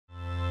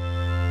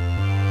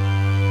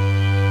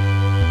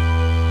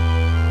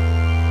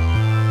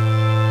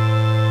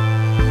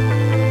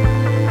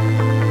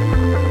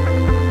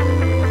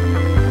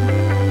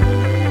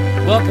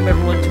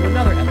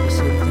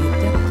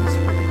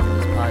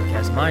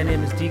My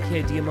name is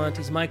DK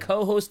Diamantes, my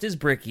co-host is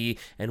Bricky,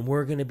 and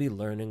we're going to be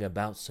learning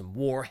about some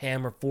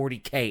Warhammer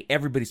 40k,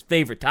 everybody's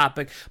favorite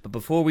topic. But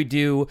before we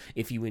do,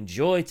 if you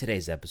enjoy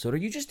today's episode, or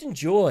you just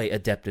enjoy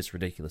Adeptus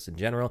Ridiculous in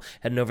general,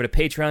 head on over to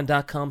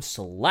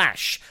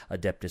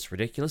patreon.com/Adeptus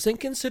Ridiculous and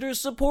consider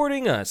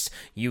supporting us.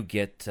 You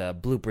get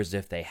bloopers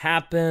if they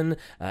happen.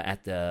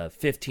 At the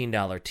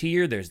 $15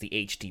 tier, there's the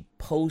HD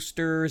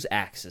posters,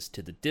 access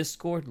to the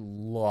Discord,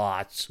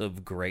 lots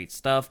of great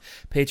stuff.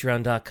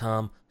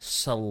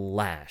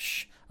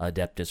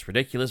 Patreon.com/Adeptus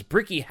Ridiculous.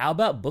 Bricky, how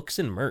about books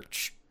and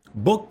merch?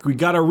 Book, we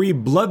gotta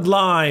read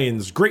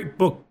Bloodlines. Great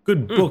book,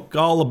 good book,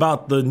 all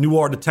about the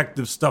noir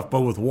detective stuff,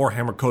 but with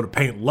Warhammer coat of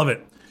paint. Love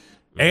it.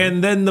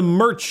 And then the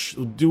merch,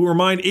 do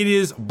remind, it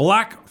is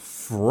Black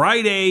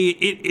Friday.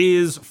 It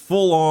is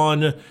full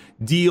on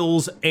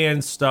deals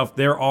and stuff.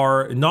 There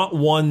are not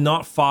one,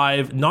 not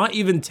five, not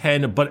even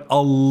 10, but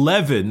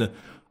 11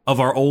 of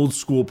our old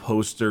school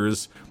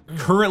posters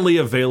currently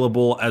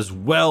available, as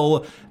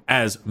well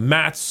as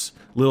mats,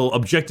 little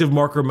objective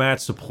marker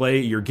mats to play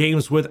your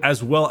games with,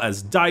 as well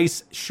as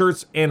dice,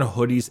 shirts, and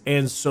hoodies,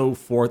 and so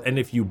forth. And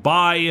if you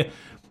buy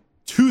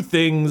 2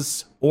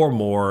 things or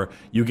more,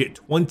 you get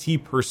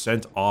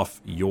 20%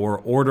 off your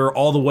order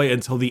all the way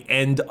until the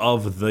end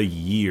of the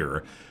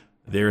year.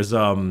 There's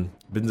been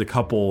a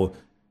couple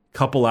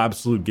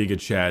absolute giga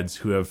chads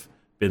who have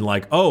been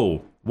like,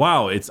 oh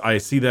wow, I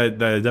see that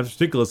Adeptus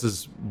Ridiculous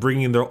is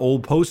bringing their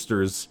old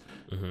posters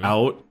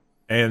out,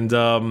 and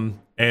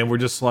we're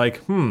just like,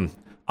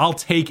 I'll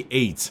take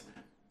 8.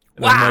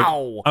 And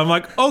Wow. I'm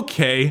like,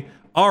 okay,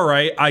 all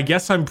right, I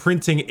guess I'm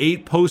printing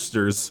 8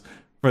 posters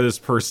for this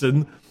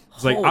person.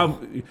 It's like,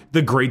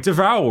 the Great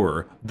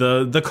Devourer,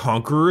 the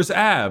Conqueror's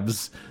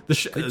Abs,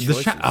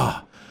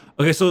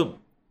 okay, so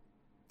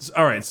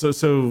all right,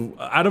 so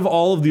out of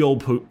all of the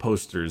old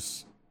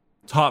posters,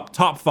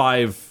 top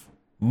 5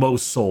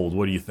 most sold,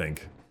 what do you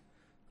think?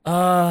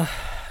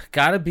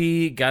 Gotta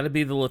be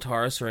the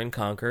Lataris and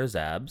Conqueror's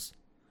Abs.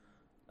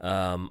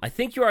 I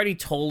think you already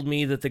told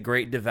me that the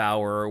Great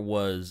Devourer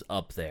was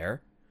up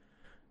there.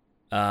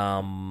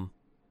 Gots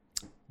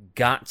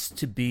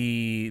to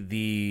be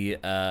the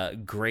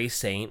Grey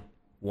Saint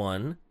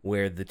one,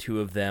 where the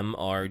two of them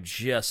are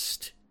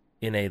just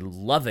in a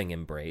loving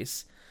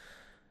embrace.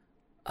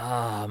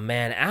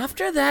 Man,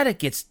 after that it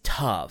gets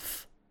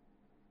tough.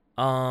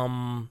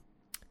 I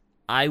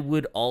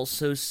would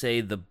also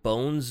say the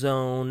Bone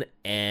Zone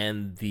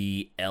and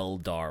the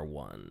Eldar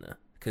one,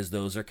 because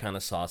those are kind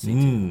of saucy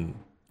too.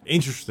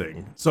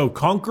 Interesting. So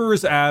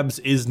Conqueror's Abs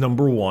is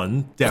number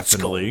 1,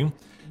 definitely.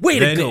 Way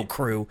to go,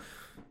 crew.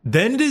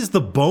 Then it is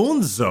the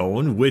Bone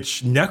Zone,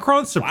 which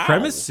Necron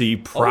Supremacy,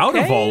 proud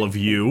of all of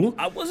you.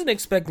 I wasn't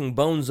expecting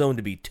Bone Zone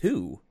to be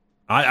 2.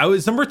 I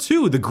was number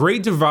 2. The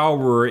Great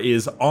Devourer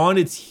is on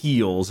its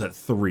heels at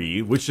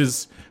 3, which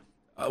is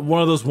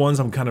one of those ones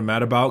I'm kind of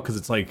mad about, because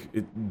it's like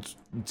it's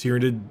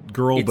Tyranid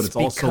girl, but it's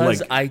also like,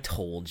 because I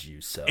told you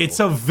so.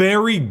 It's a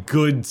very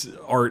good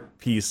art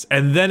piece,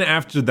 and then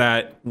after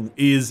that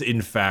is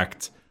in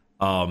fact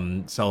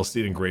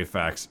Celestine and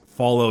Greyfax,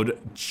 followed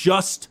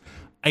just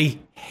a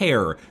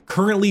hair,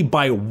 currently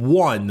by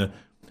 1,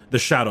 the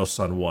Shadow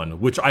Sun one,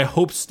 which I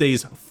hope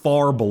stays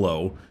far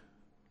below.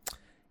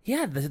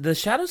 Yeah, the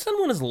Shadow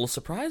Sun one is a little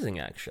surprising,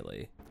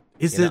 actually.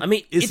 Is it? I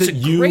mean, it's a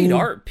great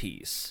art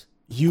piece.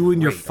 You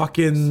and your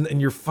fucking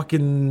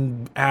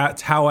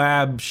Tau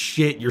Ab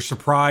shit. You're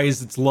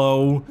surprised it's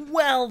low.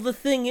 Well, the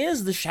thing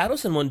is, the Shadow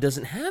Sun one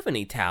doesn't have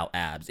any Tau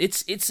Abs.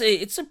 It's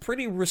a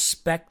pretty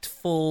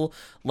respectful,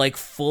 like,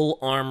 full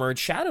armored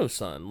Shadow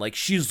Sun. Like,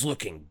 she's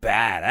looking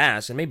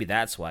badass, and maybe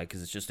that's why,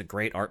 because it's just a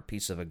great art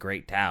piece of a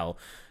great Tau.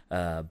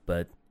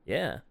 But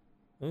yeah,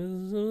 I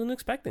wasn't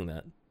expecting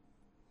that.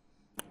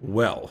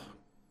 Well,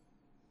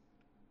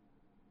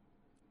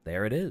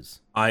 there it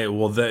is.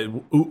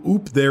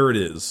 there it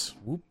is.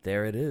 Whoop,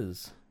 there it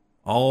is.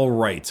 All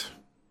right.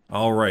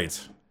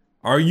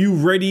 Are you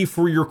ready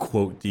for your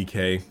quote,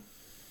 DK?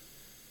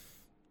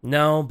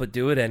 No, but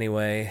do it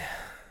anyway.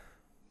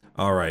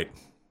 All right.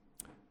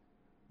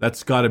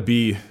 That's got to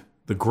be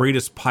the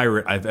greatest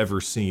pirate I've ever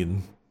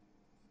seen.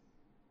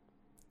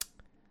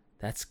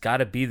 That's got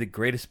to be the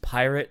greatest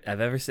pirate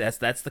I've ever seen.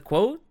 That's the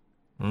quote?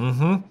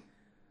 Mm-hmm.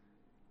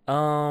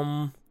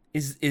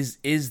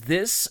 Is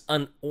this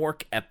an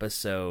orc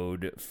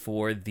episode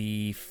for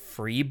the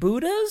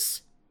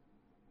freebooters?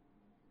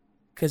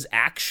 Because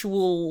if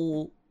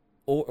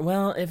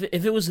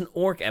it was an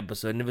orc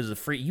episode and it was a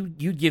free,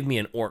 you'd give me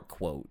an orc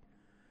quote.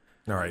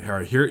 All right.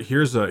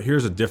 Here's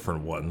a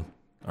different one.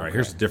 All right, okay.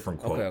 Here's a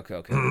different quote.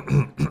 Okay.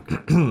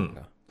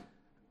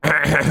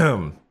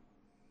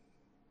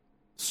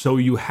 So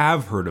you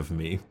have heard of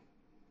me.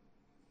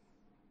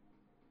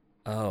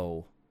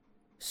 Oh,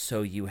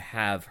 so you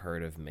have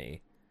heard of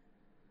me.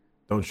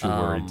 Don't you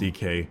worry,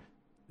 DK.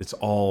 It's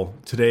all...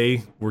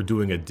 Today, we're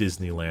doing a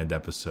Disneyland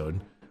episode.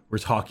 We're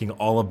talking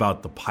all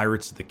about the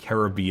Pirates of the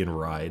Caribbean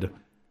ride.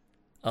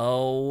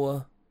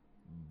 Oh,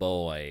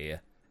 boy.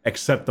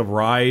 Except the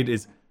ride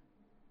is...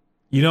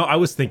 You know, I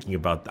was thinking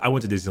about. I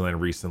went to Disneyland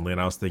recently,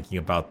 and I was thinking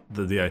about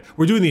the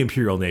we're doing the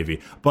Imperial Navy,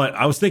 but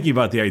I was thinking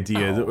about the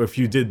idea that if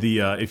you did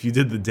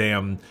the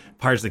damn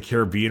Pirates of the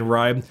Caribbean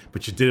ride,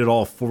 but you did it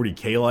all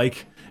 40K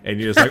like, and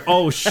you're just like,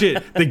 oh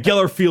shit, the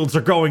Geller fields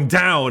are going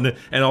down,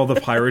 and all the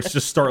pirates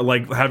just start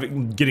like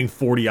getting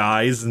 40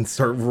 eyes and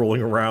start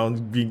rolling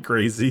around, being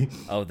crazy.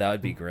 Oh, that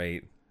would be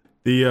great.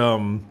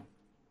 The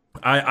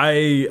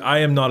I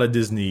am not a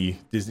Disney.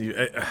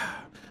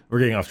 We're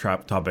getting off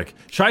topic.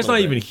 Shai's not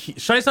even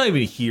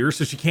here,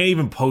 so she can't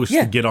even post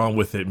the get on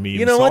with it meme.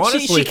 You know so what?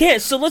 Honestly, she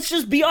can't. So let's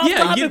just be off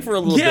topic for a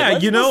little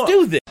bit. Let's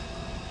do this.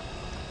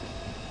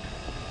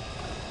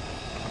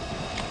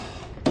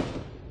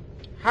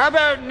 How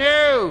about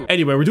no?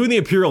 Anyway, we're doing the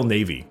Imperial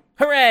Navy.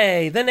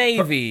 Hooray, the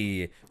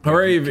Navy.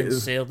 Hooray. You can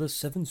sail the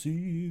 7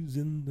 seas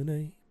in the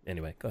Navy.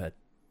 Anyway, go ahead.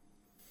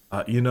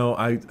 You know,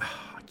 I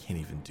can't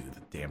even do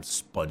the damn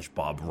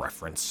SpongeBob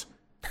reference.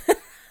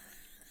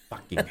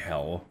 Fucking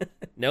hell.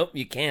 Nope,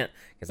 you can't.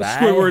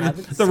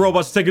 Squidward, the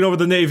robot's taking over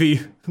the Navy.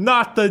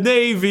 Not the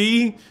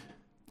Navy.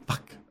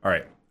 Fuck. All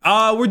right.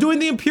 We're doing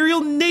the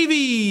Imperial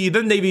Navy.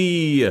 The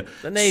Navy.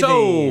 The Navy.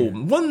 So,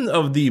 one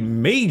of the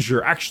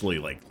major, actually,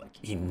 like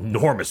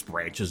enormous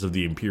branches of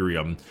the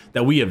Imperium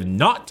that we have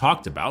not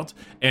talked about,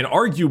 and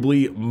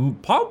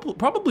arguably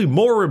probably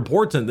more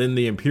important than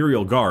the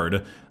Imperial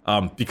Guard,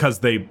 because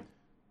they,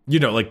 you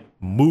know, like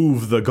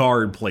move the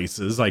guard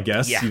places, I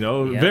guess. Yeah. You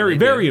know, Yeah,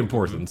 very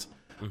important.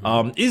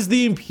 Is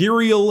the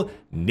Imperial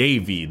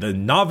Navy, the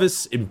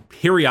Navis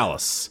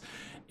Imperialis.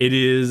 It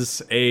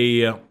is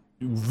a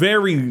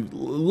very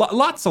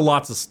lots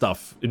of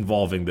stuff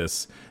involving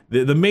this.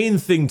 The main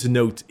thing to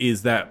note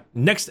is that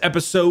next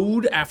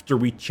episode, after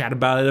we chat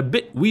about it a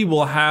bit, we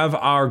will have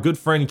our good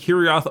friend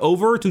Kirioth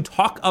over to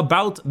talk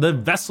about the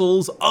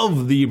vessels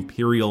of the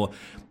Imperial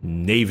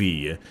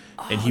Navy.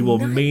 And he will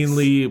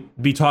mainly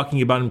be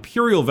talking about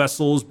Imperial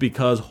vessels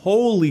because,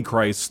 holy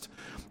Christ,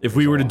 if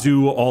we were to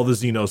do all the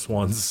Xenos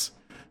ones.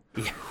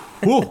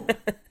 Whew.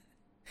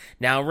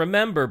 Now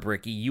remember,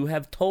 Bricky, you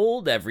have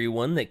told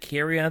everyone that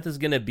Kirioth is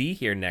going to be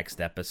here next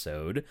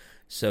episode,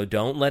 so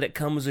don't let it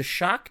come as a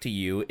shock to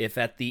you if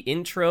at the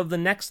intro of the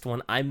next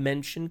one I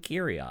mention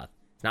Kirioth.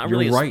 It's not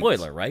really a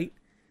spoiler, right?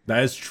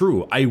 That is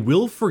true. I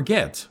will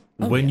forget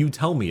when you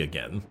tell me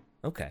again.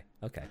 Okay,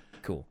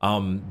 cool.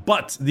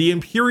 But the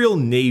Imperial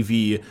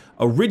Navy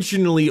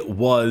originally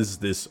was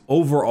this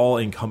overall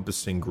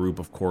encompassing group,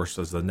 of course,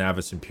 as the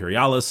Navis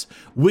Imperialis,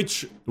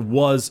 which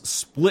was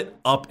split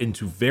up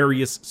into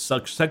various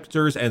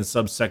sectors and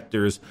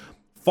subsectors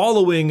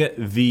following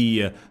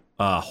the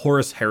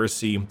Horus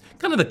Heresy,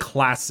 kind of the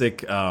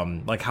classic,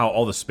 like how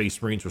all the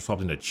Space Marines were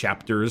swapped into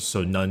chapters,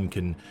 so none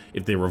can,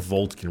 if they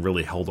revolt, can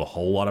really hold a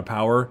whole lot of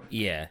power.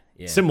 Yeah.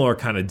 Similar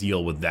kind of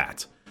deal with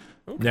that.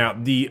 Okay. Now,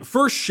 the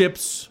first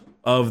ships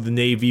of the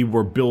Navy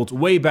were built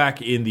way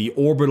back in the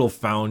orbital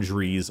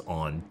foundries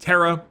on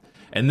Terra,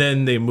 and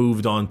then they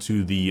moved on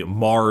to the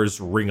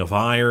Mars Ring of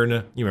Iron.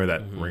 You remember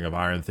that Ring of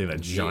Iron thing,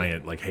 that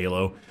giant like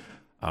halo?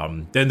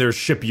 Then there's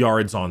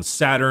shipyards on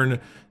Saturn,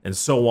 and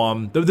so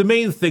on. The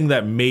main thing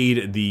that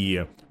made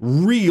the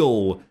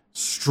real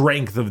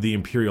strength of the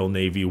Imperial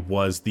Navy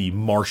was the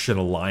Martian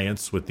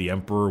alliance with the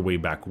Emperor way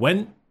back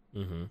when.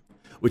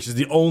 Which is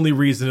the only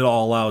reason it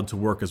all allowed to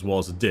work as well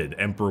as it did.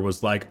 Emperor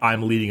was like,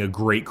 I'm leading a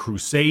great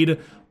crusade.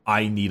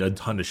 I need a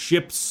ton of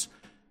ships.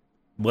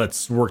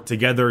 Let's work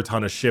together, a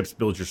ton of ships,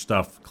 build your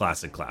stuff.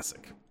 Classic.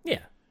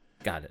 Yeah,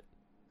 got it.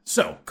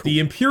 So, the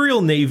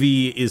Imperial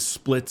Navy is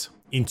split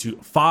into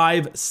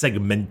 5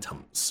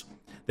 segmentums.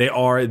 They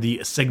are the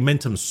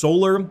Segmentum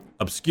Solar,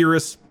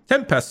 Obscurus,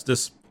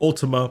 Tempestus,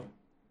 Ultima,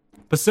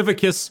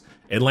 Pacificus,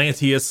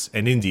 Atlanteus,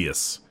 and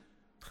Indius.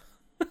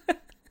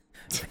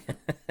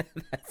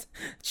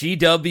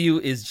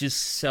 GW is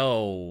just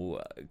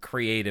so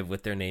creative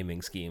with their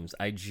naming schemes.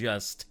 I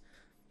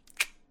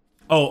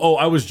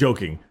was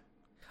joking.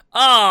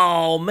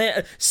 Oh,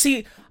 man.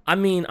 See, I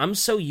mean, I'm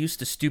so used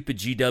to stupid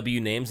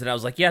GW names that I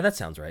was like, yeah, that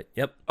sounds right.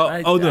 Yep. I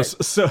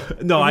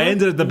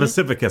ended at the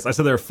Pacificus. I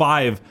said there are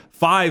five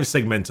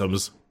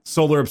segmentums: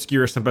 Solar,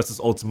 Obscurus, Tempestus,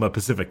 Ultima,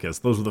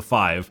 Pacificus. Those were the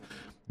 5.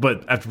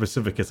 But after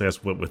Pacificus, I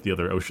just went with the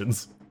other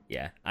oceans.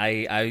 Yeah,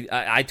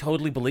 I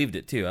totally believed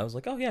it too. I was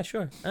like, oh yeah,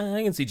 sure.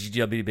 I can see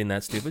GW being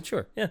that stupid.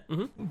 Sure. Yeah.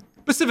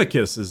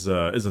 Pacificus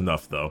is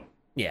enough though.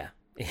 Yeah.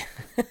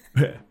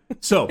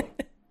 So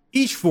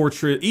each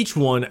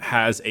one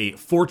has a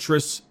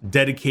fortress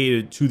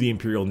dedicated to the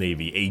Imperial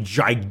Navy, a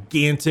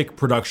gigantic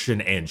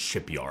production and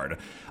shipyard.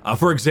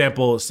 For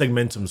example,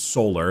 Segmentum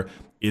Solar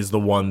is the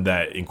one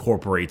that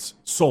incorporates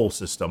Sol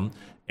system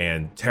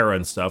and Terra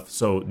and stuff.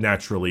 So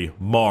naturally,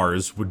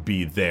 Mars would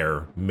be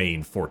their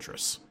main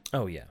fortress.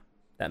 Oh yeah.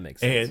 That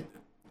makes sense. And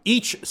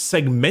each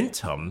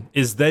segmentum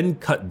is then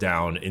cut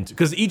down into,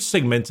 because each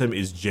segmentum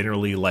is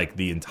generally like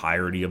the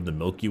entirety of the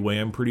Milky Way,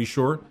 I'm pretty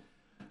sure.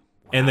 Wow.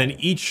 And then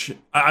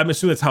I'm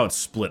assuming that's how it's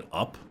split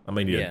up. I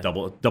might need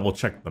to double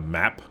check the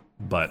map,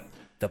 but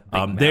the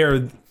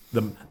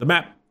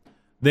map.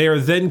 They are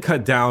then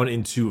cut down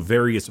into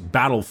various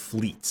battle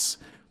fleets.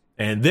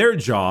 and their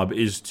job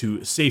is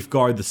to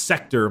safeguard the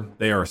sector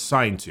they are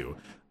assigned to.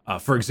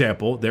 For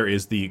example, there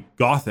is the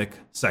Gothic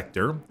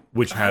sector,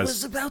 which has... I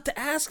was about to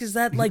ask, is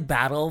that like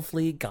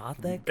Battlefleet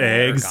Gothic?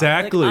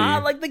 Exactly.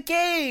 Gothic? Like the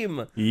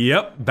game.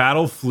 Yep,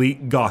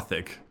 Battlefleet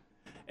Gothic.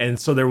 And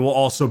so there will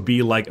also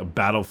be like a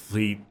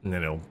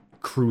Battlefleet,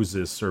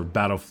 Cruises or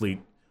Battlefleet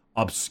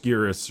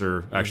Obscurus,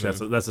 or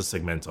actually that's a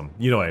segmentum.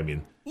 You know what I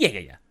mean?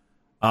 Yeah.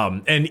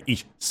 And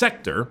each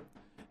sector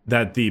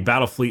that the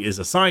Battlefleet is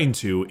assigned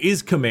to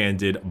is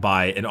commanded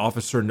by an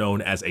officer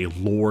known as a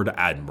Lord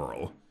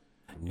Admiral.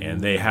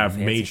 And they have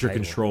major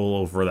control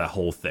over that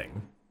whole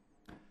thing.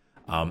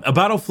 A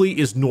battle fleet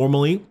is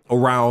normally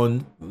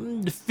around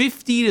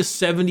 50 to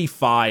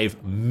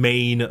 75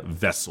 main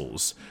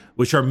vessels,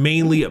 which are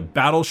mainly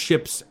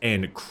battleships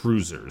and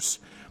cruisers,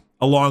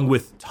 along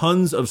with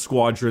tons of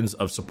squadrons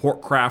of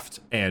support craft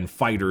and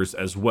fighters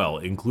as well,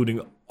 including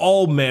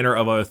all manner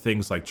of other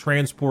things like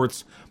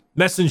transports,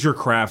 messenger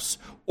crafts,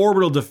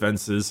 orbital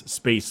defenses,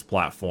 space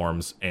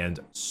platforms,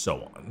 and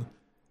so on.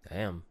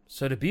 Damn.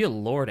 So to be a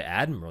Lord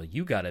Admiral,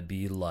 you gotta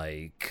be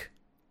like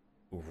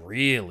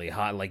really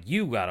high. Like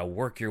you gotta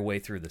work your way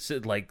through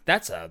the like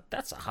that's a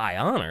high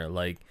honor.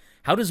 Like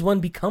how does one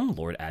become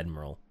Lord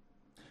Admiral?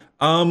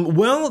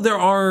 Well, there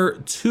are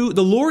two.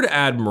 The Lord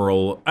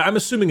Admiral, I'm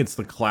assuming it's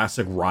the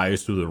classic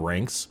rise through the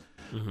ranks.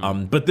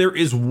 But there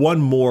is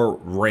one more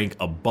rank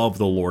above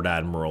the Lord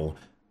Admiral.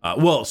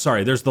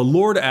 There's the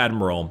Lord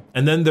Admiral,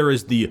 and then there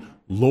is the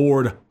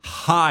Lord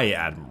High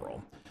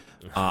Admiral.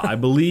 I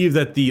believe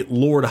that the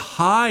Lord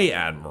High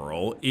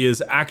Admiral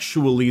is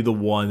actually the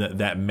one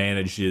that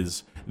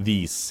manages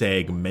the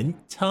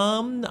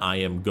segmentum. I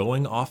am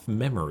going off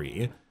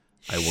memory.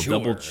 I will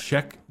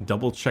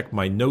double check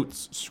my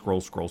notes.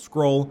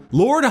 Scroll.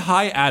 Lord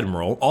High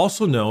Admiral,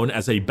 also known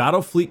as a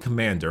Battlefleet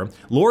Commander,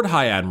 Lord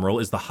High Admiral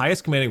is the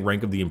highest commanding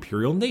rank of the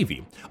Imperial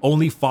Navy.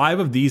 Only 5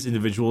 of these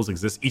individuals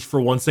exist, each for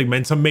one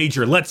segmentum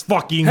major. Let's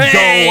fucking go!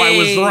 I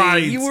was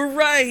right! You were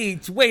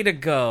right! Way to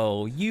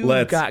go!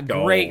 Let's got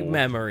great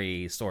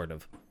memory, sort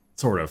of.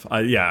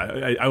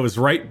 I was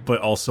right,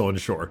 but also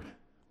unsure.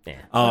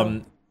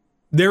 Yeah.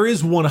 There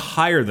is one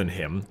higher than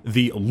him,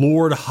 the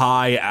Lord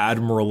High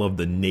Admiral of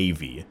the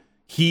Navy.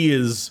 He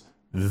is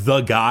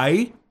the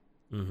guy.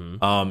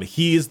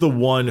 He is the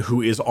one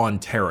who is on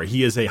Terra.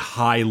 He is a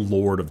High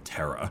Lord of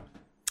Terra.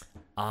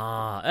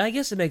 I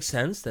guess it makes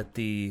sense that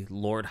the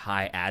Lord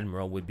High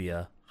Admiral would be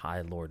a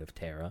High Lord of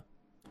Terra.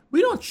 We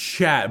don't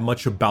chat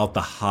much about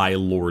the High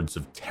Lords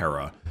of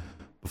Terra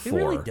before.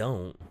 We really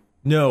don't.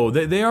 No,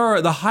 they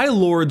are, the High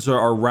Lords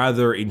are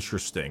rather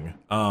interesting.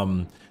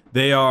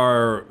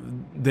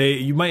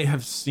 You might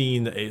have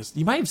seen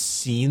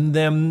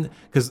them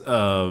because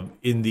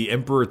in the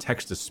Emperor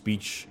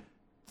text-to-speech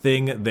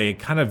thing, they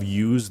kind of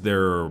use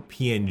their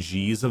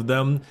PNGs of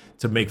them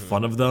to make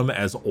fun of them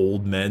as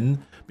old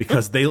men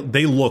because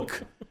they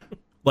look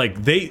like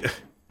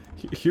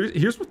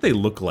here's what they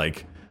look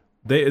like.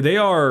 They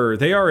are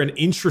an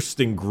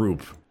interesting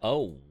group.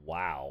 Oh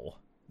wow.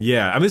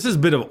 Yeah, I mean this is a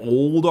bit of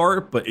old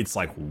art, but it's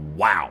like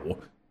wow.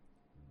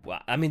 Well,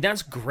 I mean,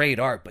 that's great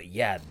art, but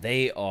yeah,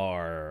 their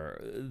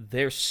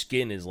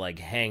skin is like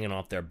hanging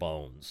off their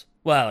bones.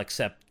 Well,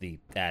 except the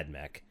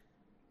Admech.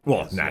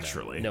 Well,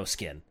 naturally. No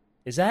skin.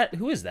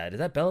 Who is that? Is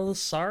that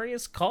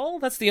Belisarius Call?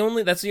 That's the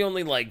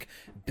only like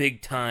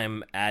big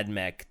time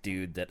Admech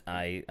dude that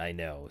I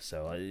know.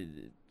 So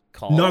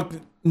Call.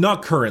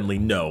 Not currently,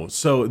 no.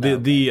 So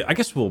I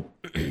guess we'll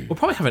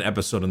probably have an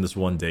episode on this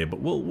one day, but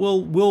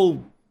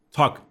we'll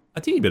talk a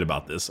teeny bit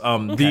about this.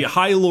 The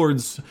High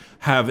Lords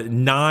have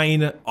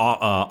 9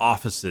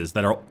 offices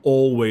that are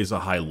always a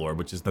High Lord,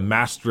 which is the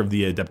Master of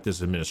the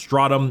Adeptus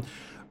Administratum,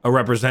 a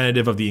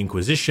representative of the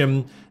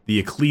Inquisition,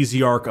 the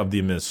Ecclesiarch of the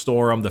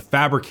Administorum, the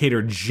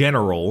Fabricator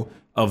General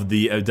of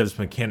the Adeptus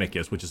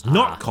Mechanicus, which is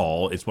not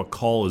Call, it's what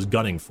Call is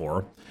gunning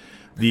for,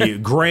 the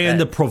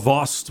Grand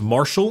Provost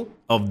Marshal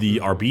of the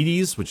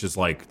Arbites, which is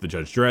like the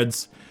Judge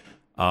Dreads,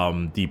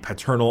 the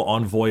paternal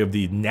envoy of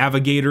the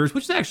navigators,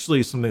 which is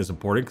actually something that's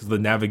important because the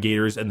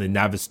navigators and the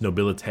navis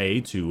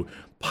nobilitae to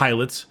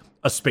pilot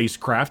a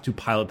spacecraft, to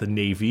pilot the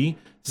Navy,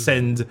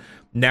 send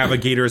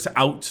navigators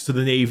out to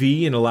the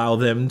Navy and allow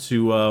them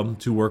to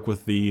work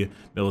with the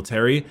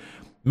military.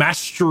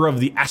 Master of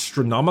the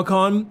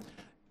Astronomicon,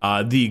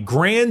 the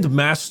Grand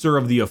Master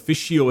of the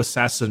Officio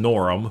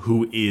Assassinorum,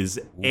 who is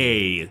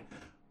a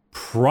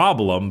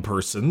problem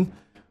person.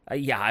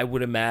 Yeah, I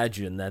would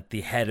imagine that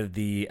the head of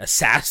the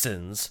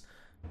assassins,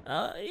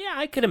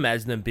 I could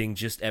imagine them being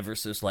just ever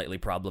so slightly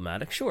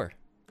problematic, sure.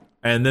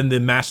 And then the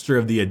Master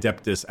of the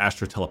Adeptus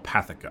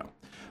Astrotelepathica.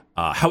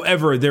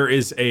 However, there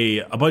is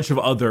a bunch of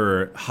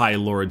other High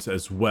Lords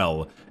as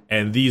well,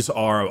 and these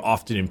are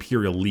often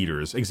Imperial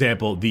leaders.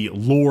 Example, the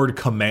Lord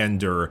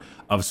Commander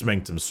of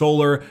Sanctum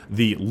Solar,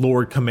 the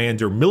Lord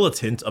Commander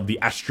Militant of the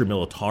Astra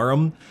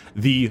Militarum,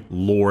 the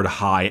Lord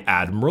High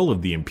Admiral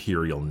of the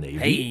Imperial Navy.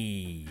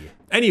 Hey!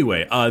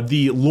 Anyway,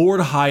 the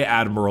Lord High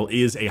Admiral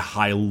is a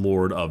High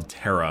Lord of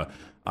Terra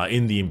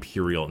in the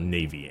Imperial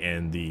Navy,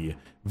 and the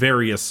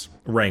various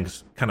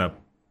ranks kind of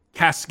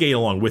cascade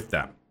along with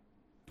that.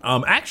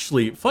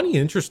 Actually, funny and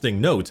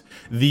interesting note,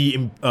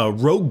 the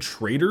rogue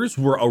traders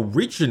were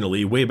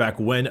originally, way back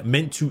when,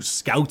 meant to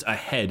scout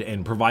ahead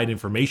and provide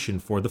information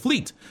for the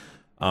fleet.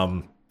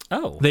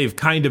 They've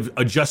kind of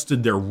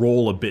adjusted their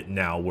role a bit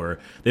now, where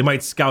they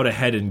might scout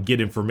ahead and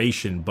get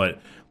information, but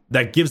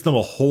that gives them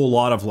a whole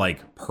lot of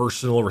like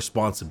personal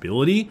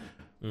responsibility,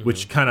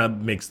 which kind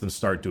of makes them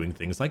start doing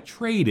things like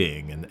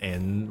trading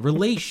and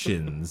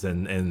relations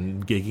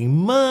and getting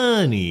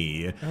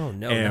money. Oh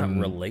no, not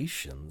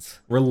relations.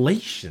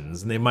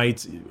 Relations, and they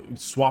might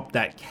swap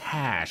that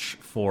cash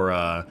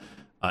for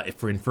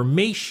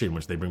information,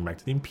 which they bring back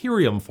to the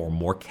Imperium for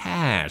more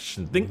cash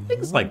and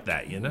things like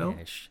that. You know,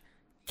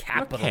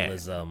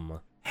 capitalism.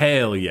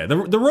 Hell yeah!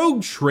 The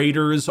rogue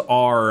traders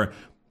are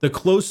the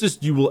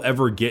closest you will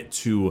ever get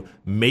to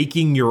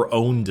making your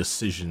own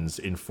decisions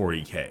in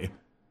 40K.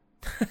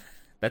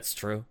 That's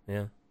true,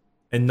 yeah.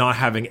 And not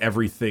having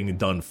everything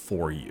done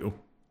for you.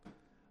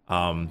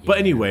 But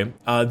anyway,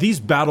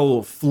 these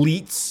battle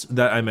fleets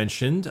that I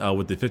mentioned,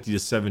 with the 50 to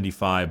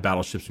 75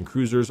 battleships and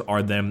cruisers,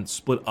 are then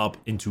split up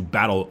into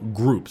battle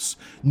groups.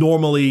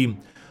 Normally,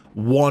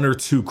 1 or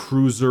 2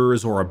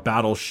 cruisers or a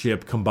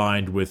battleship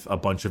combined with a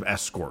bunch of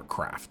escort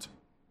craft.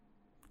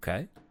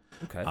 Okay.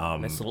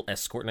 Nice little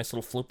escort, nice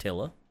little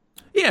flotilla.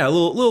 Yeah, a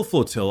little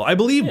flotilla. I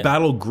believe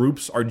battle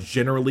groups are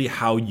generally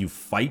how you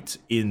fight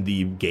in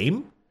the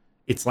game.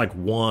 It's like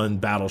one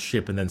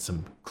battleship and then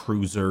some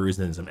cruisers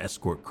and then some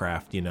escort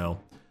craft, you know.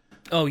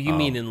 Oh, you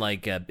mean in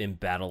like in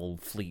Battle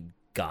Fleet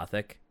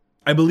Gothic?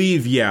 I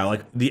believe, yeah,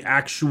 like the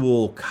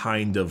actual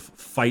kind of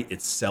fight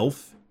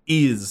itself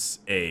is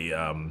a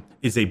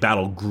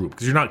battle group,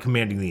 because you're not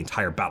commanding the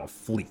entire battle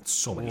fleet,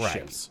 so many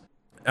ships.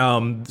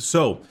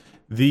 So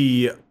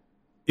the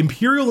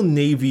Imperial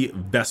Navy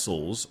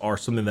vessels are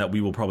something that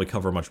we will probably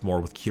cover much more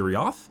with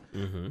Kirioth,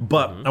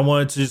 but I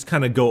wanted to just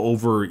kind of go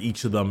over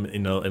each of them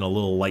in a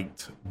little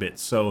light bit.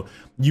 So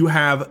you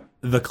have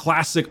the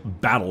classic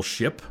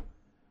battleship.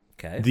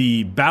 Okay.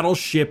 The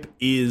battleship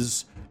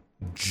is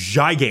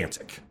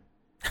gigantic.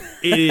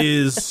 It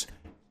is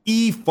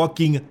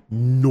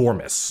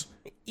fucking-normous.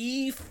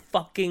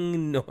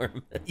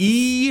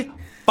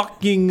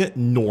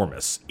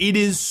 Fucking-normous. It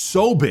is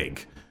so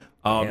big.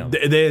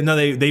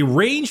 They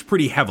range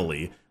pretty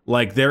heavily.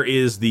 Like, there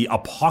is the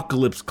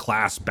Apocalypse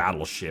class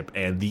battleship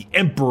and the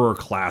Emperor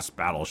class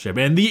battleship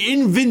and the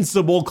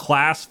Invincible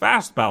class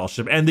fast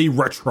battleship and the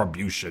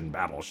Retribution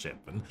battleship.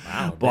 And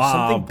wow, there's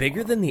something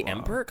bigger than the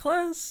Emperor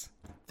class?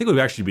 I think it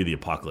would actually be the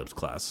Apocalypse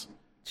class.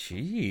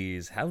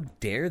 Jeez, how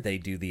dare they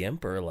do the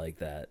Emperor like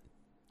that?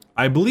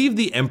 I believe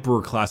the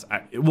Emperor class,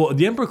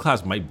 the Emperor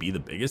class might be the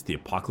biggest. The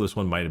Apocalypse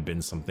one might have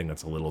been something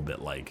that's a little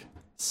bit like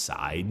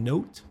side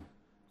note.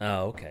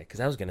 Oh, okay.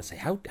 Because I was gonna say,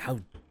 how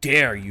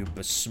dare you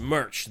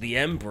besmirch the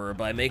Emperor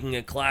by making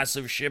a class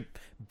of ship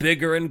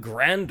bigger and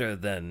grander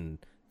than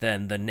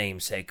the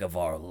namesake of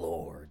our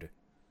Lord?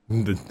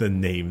 The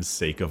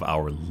namesake of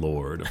our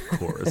Lord, of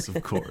course,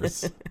 of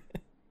course.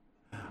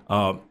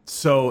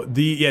 So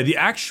the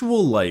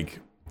actual like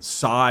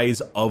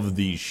size of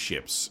these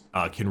ships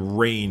can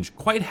range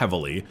quite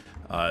heavily.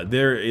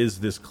 There is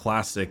this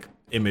classic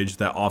image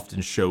that often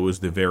shows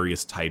the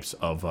various types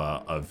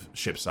of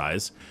ship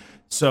size.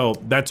 So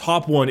that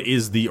top one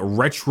is the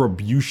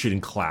Retribution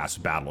class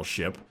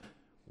battleship.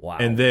 Wow.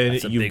 And then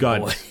you've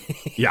got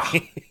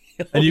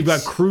and you've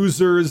got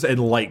cruisers and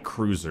light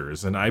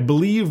cruisers. And I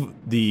believe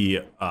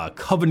the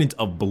Covenant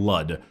of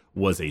Blood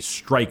was a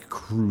strike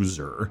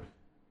cruiser.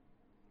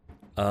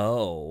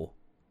 Oh.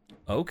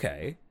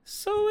 Okay.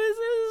 So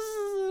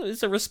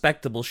it's a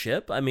respectable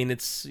ship. I mean,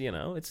 it's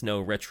no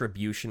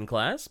Retribution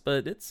class,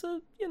 but it's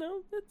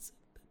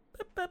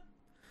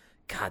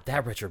God,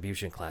 that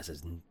Retribution class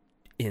is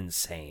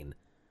insane.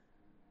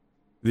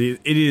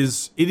 It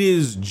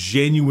is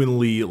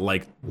genuinely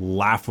like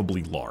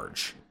laughably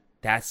large.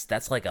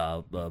 That's like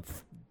a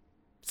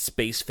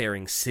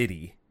spacefaring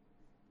city.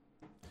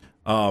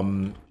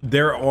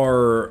 There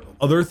are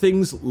other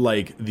things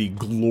like the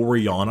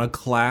Gloriana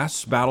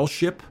class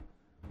battleship,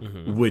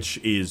 which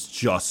is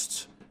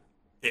just,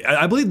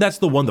 I believe that's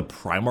the one the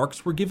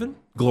Primarchs were given.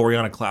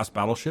 Gloriana class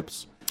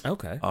battleships.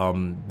 Okay.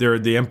 They're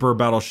the Emperor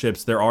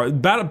battleships. There are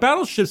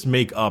battleships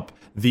make up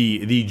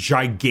the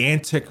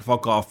gigantic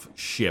fuck off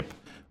ship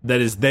that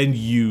is then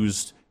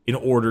used in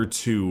order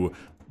to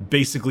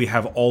basically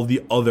have all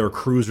the other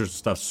cruisers and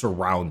stuff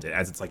surround it,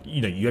 as it's like,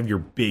 you have your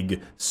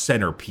big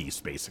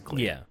centerpiece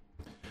basically. Yeah.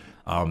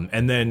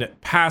 And then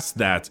past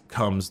that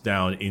comes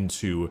down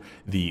into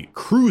the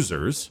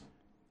cruisers,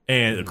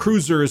 and the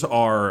cruisers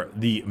are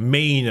the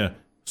main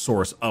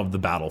source of the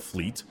battle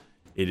fleet.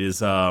 It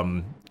is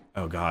oh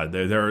god,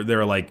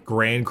 they're like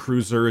grand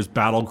cruisers,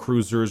 battle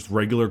cruisers,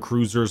 regular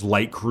cruisers,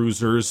 light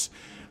cruisers.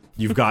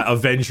 You've got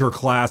Avenger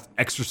class,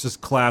 Exorcist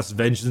class,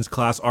 Vengeance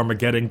class,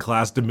 Armageddon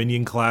class,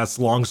 Dominion class,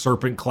 Long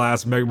Serpent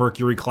class,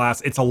 Mercury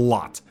class. It's a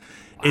lot.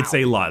 Wow. It's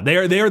a lot. They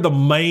are the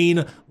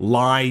main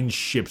line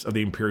ships of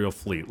the Imperial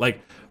fleet.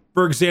 Like,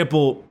 for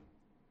example,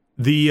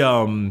 the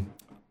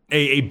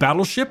a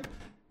battleship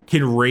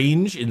can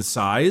range in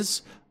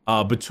size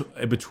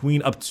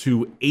between up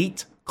to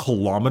 8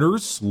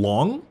 kilometers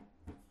long.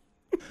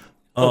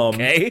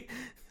 Okay.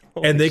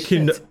 And they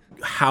can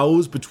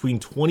house between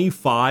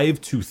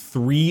 25 to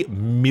 3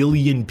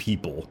 million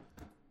people.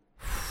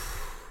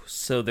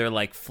 So they're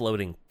like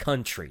floating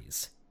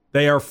countries.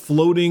 They are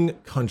floating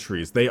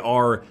countries. They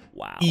are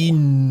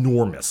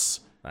enormous.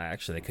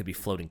 Actually, they could be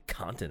floating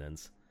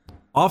continents.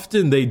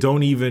 Often they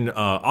don't even,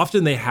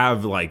 often they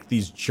have like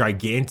these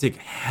gigantic,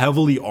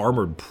 heavily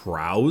armored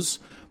prows,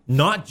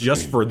 not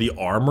just for the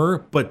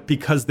armor, but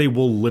because they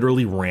will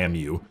literally ram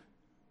you.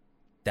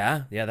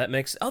 Yeah, that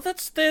makes... Oh,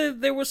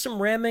 there was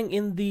some ramming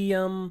in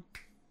the,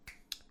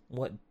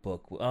 what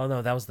book? Oh,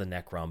 no, that was the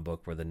Necron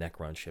book where the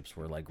Necron ships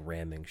were, like,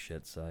 ramming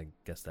shit, so I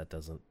guess that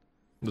doesn't...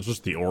 It's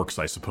just the orcs,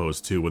 I suppose,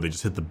 too, where they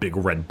just hit the big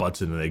red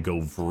button and they go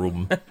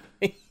vroom.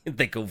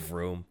 They go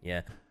vroom,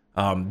 yeah.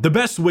 The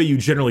best way you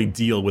generally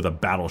deal with a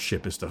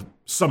battleship is to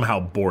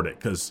somehow board it,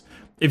 because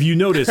if you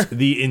notice,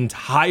 the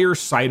entire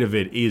side of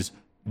it is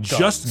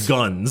just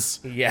guns.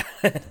 Yeah,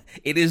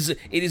 it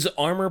is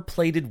armor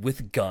plated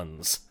with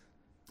guns.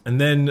 And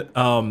then,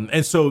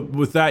 and so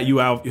with that, you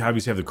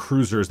obviously have the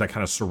cruisers that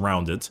kind of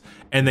surround it,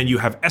 and then you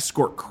have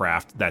escort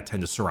craft that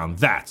tend to surround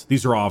that.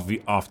 These are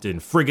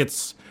often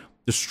frigates,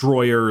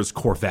 destroyers,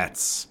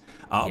 corvettes,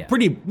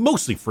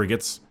 mostly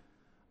frigates,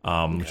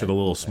 which are the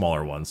little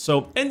smaller ones.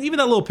 So, and even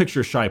that little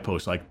picture Shy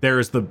post, like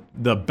there's the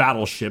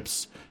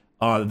battleships,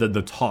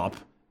 the top,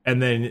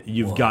 and then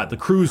you've got the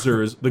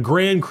cruisers, the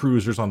grand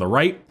cruisers on the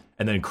right,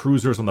 and then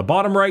cruisers on the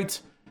bottom right.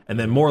 And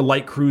then more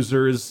light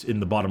cruisers in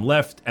the bottom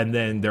left, and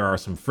then there are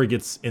some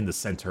frigates in the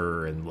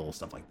center and little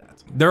stuff like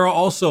that. There are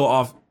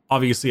also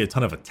obviously a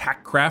ton of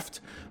attack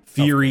craft.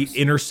 Fury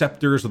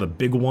interceptors are the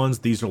big ones.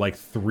 These are like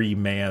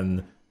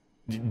 3-man,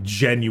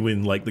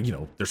 genuine, like, you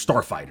know, they're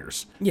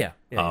starfighters. Yeah.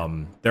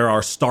 There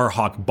are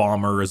Starhawk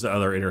bombers,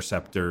 other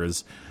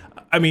interceptors.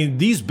 I mean,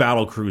 these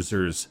battle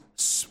cruisers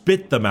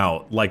spit them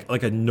out like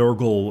a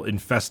Nurgle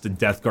infested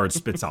Death Guard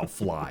spits out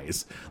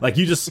flies. Like,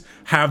 you just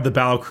have the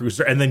battle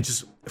cruiser, and then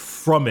just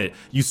from it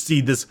you see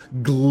this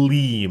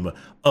gleam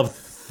of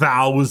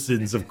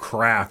thousands of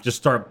craft just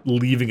start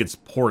leaving its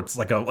ports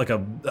like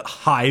a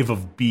hive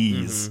of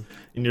bees.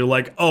 And you're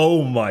like,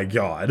 oh my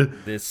god,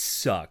 this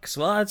sucks.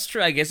 Well, that's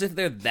true. I guess if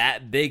they're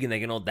that big and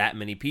they can hold that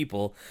many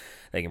people,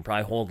 they can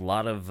probably hold a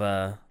lot of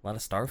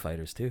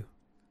starfighters too.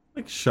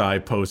 Like Shy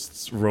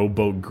posts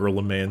rowboat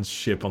Gorilla Man's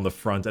ship on the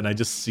front, and I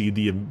just see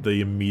the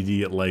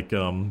immediate like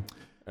what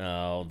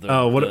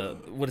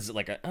is it,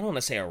 like I don't want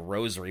to say a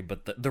rosary,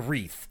 but the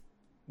wreath.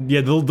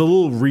 Yeah, the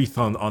little wreath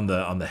on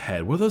the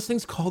head. What are those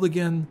things called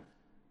again?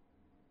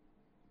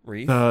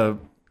 Wreath.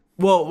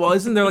 Well,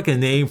 isn't there like a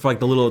name for like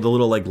the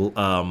little like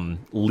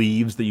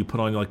leaves that you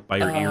put on like by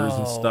your ears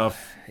and stuff?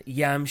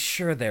 Yeah, I'm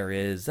sure there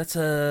is. That's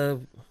what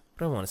do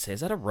I want to say? Is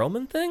that a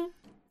Roman thing?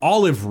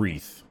 Olive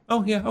wreath.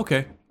 Oh yeah,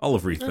 okay.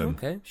 Olive wreath then.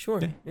 Okay,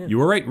 sure. Yeah. You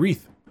were right,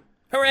 wreath.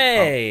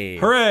 Hooray!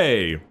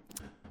 Hooray!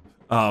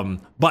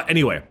 But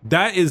anyway,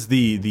 that is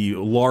the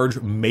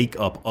large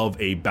makeup of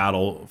a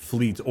battle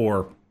fleet,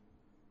 or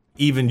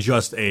even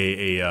just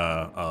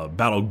a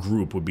battle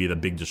group would be the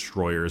big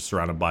destroyers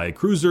surrounded by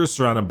cruisers,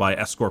 surrounded by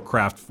escort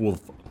craft full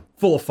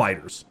of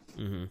fighters.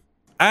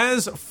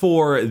 As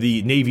for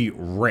the Navy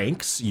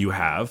ranks, you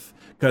have,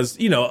 because,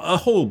 you know, a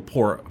whole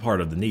part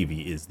of the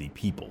Navy is the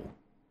people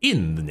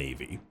in the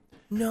Navy.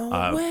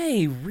 No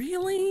way,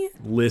 really?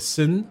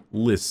 Listen,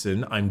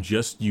 I'm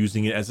just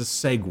using it as a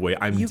segue.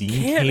 I'm You Dean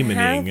can't Kamening.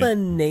 have a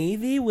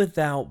Navy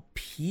without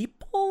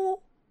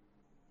people?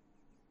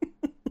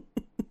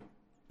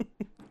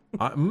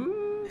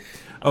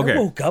 Okay. I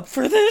woke up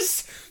for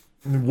this?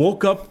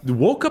 Woke up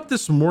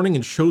this morning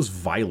and chose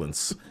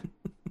violence.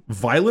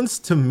 Violence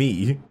to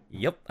me.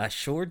 Yep, I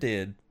sure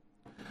did.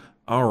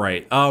 All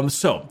right.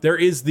 So there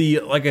is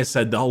like I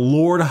said, the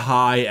Lord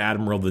High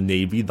Admiral of the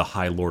Navy, the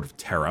High Lord of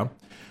Terra.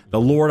 The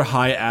Lord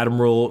High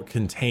Admiral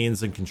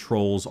contains and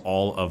controls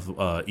all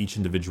of each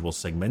individual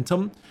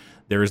segmentum.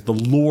 There is the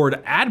Lord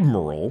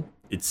Admiral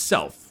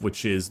itself,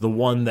 which is the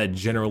one that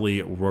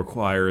generally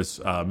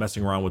requires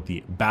messing around with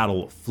the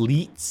battle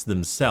fleets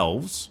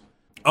themselves.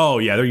 Oh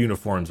yeah, their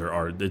uniforms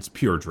are it's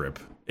pure drip.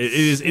 It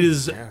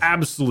is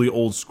absolutely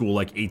old school,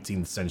 like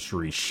 18th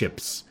century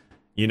ships.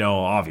 You know,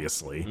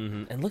 obviously.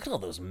 And look at all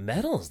those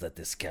medals that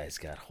this guy's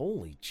got.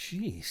 Holy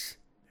jeez.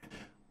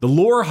 The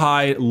Lord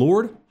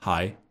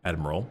High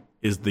Admiral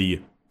is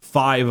the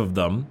 5 of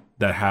them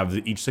that have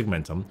each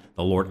segmentum.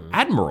 The Lord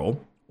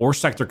Admiral, or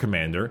Sector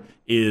Commander,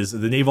 is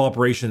the naval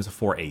operations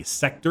for a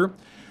sector.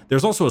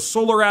 There's also a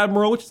Solar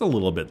Admiral, which is a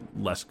little bit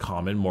less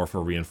common, more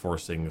for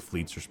reinforcing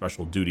fleets or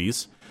special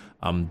duties.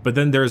 But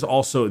then there's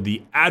also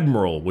the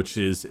Admiral, which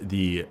is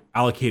the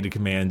allocated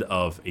command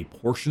of a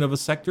portion of a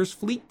sector's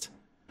fleet.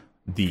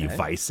 The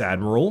Vice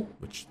Admiral,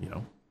 which, you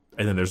know,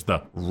 and then there's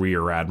the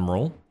Rear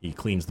Admiral. He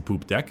cleans the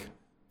poop deck.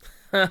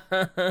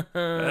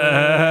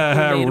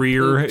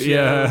 Rear,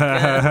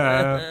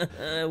 yeah.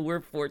 We're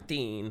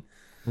 14.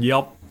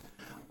 Yep.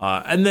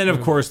 And then,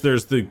 of course,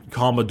 there's the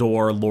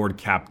Commodore, Lord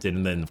Captain,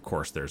 and then, of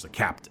course, there's a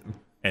Captain.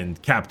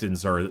 And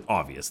Captains are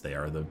obvious. They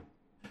are the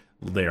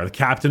They are the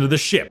captain of the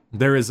ship.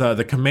 There is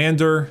the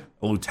commander,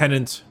 a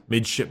lieutenant,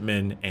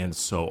 midshipman, and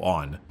so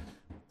on.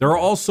 There are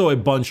also a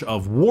bunch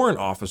of warrant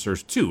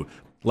officers too,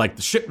 like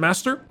the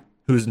shipmaster,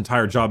 whose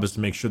entire job is to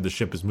make sure the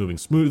ship is moving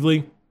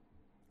smoothly.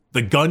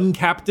 The gun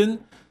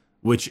captain,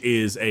 which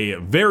is a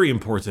very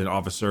important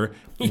officer,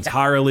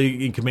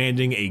 entirely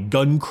commanding a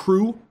gun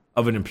crew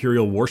of an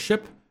Imperial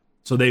warship.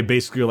 So they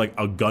basically are like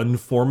a gun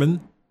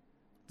foreman.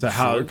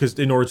 Because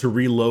in order to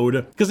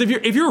reload, because if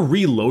you're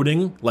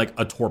reloading like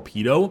a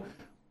torpedo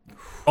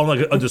on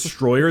like a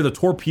destroyer, the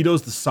torpedo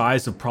is the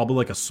size of probably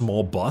like a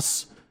small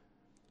bus,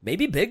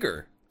 maybe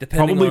bigger,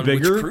 depending on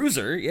which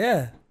cruiser.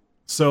 Yeah.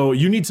 So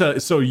you need to.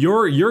 So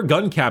your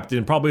gun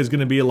captain probably is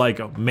going to be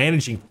like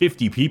managing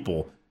 50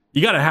 people.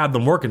 You got to have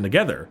them working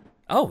together.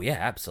 Oh yeah,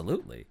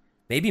 absolutely.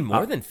 Maybe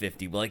more than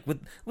 50. Like with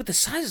the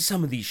size of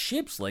some of these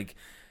ships, like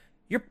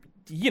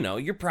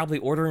you're probably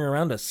ordering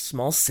around a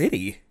small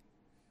city.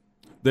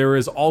 There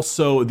is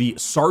also the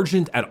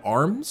Sergeant at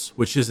Arms,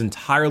 which is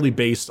entirely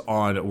based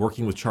on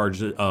working with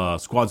squads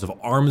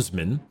of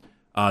armsmen.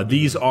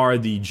 These are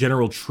the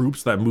general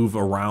troops that move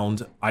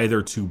around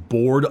either to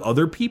board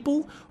other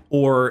people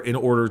or in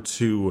order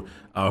to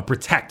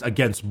protect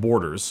against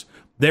borders.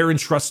 They're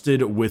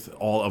entrusted with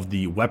all of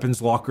the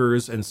weapons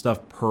lockers and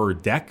stuff per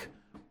deck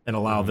and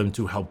allow them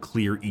to help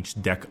clear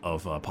each deck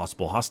of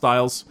possible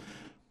hostiles.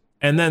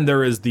 And then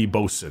there is the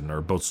bosun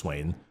or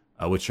boatswain,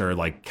 which are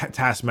like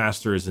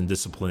taskmasters and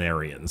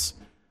disciplinarians.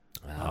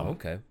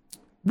 Okay.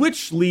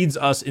 Which leads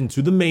us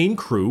into the main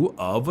crew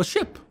of a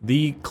ship,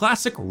 the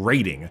classic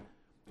raiding.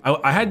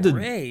 I had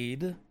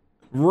to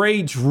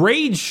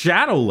raid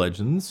Shadow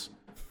Legends.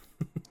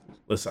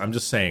 Listen, I'm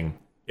just saying,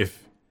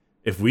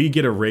 if we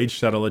get a Raid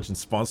Shadow Legends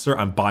sponsor,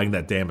 I'm buying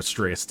that damn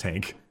Astraeus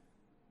tank.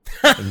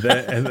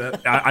 and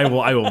I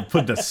will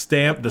put the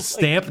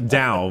stamp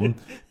down,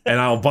 and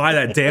I'll buy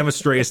that damn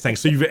Astraeus tank.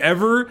 So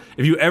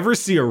if you ever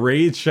see a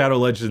Raid Shadow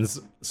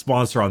Legends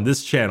sponsor on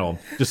this channel,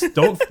 just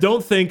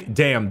don't think,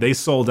 damn, they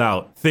sold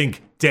out.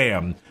 Think,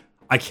 damn,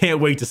 I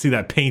can't wait to see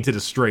that painted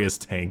Astraeus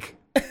tank.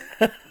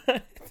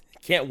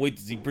 Can't wait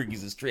to see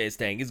Bricky's Astraeus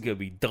tank. It's gonna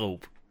be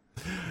dope.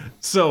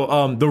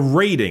 So the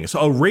raiding. So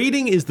a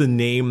raiding is the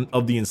name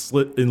of the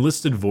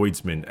enlisted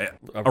voidsman.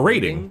 A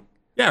raiding?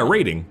 Yeah, a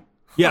raiding.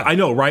 Yeah, I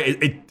know,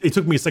 right? It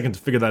took me a second to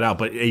figure that out,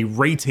 but a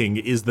rating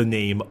is the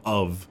name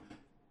of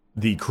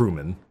the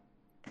crewman.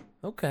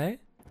 Okay.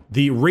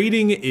 The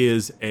rating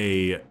is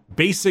a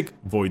basic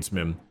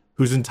voidsman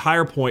whose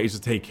entire point is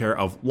to take care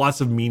of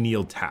lots of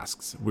menial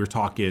tasks. We're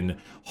talking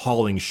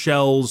hauling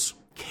shells,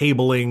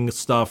 cabling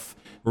stuff,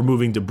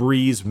 removing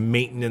debris,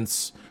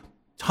 maintenance,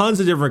 tons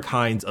of different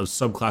kinds of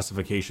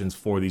subclassifications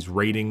for these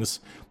ratings,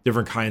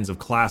 different kinds of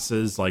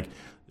classes, like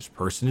this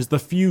person is the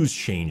fuse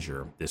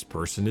changer, this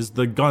person is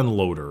the gun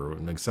loader,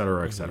 et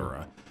cetera, et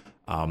cetera.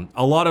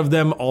 A lot of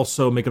them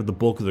also make up the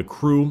bulk of the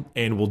crew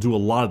and will do a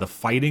lot of the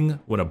fighting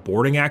when a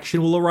boarding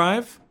action will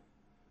arrive.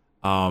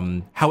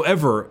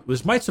 However,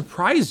 this might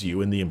surprise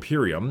you in the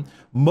Imperium,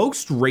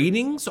 most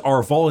ratings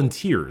are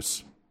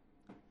volunteers.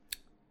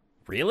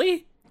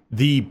 Really?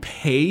 The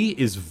pay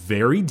is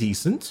very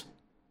decent,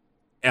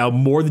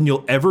 more than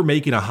you'll ever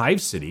make in a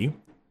hive city.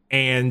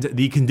 And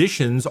the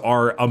conditions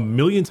are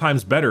 1,000,000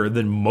 times better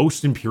than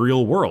most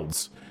Imperial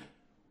worlds.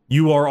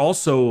 You are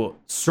also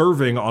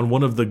serving on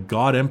one of the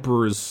God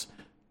Emperor's,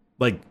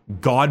 like,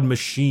 god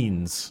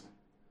machines.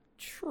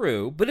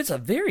 True, but it's a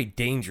very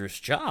dangerous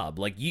job.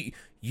 Like,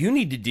 you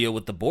need to deal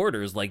with the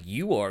borders like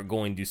you are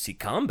going to see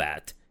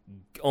combat.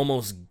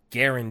 Almost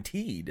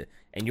guaranteed.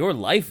 And your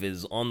life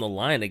is on the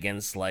line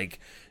against, like,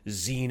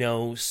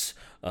 Xenos,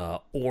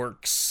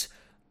 orcs,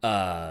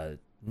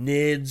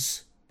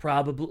 Nids,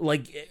 probably,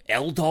 like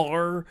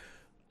Eldar.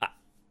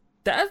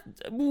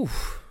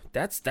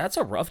 That's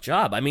a rough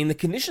job. I mean, the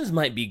conditions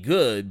might be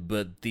good,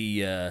 but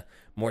the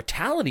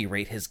mortality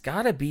rate has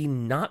got to be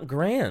not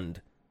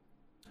grand.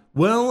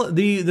 Well,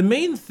 the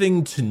main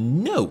thing to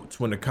note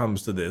when it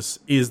comes to this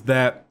is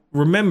that,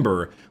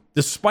 remember,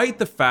 despite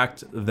the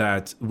fact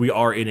that we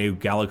are in a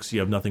galaxy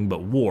of nothing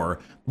but war,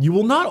 you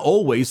will not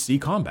always see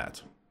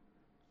combat.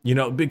 You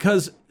know,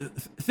 because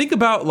think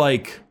about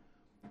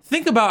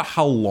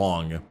how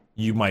long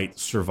you might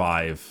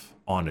survive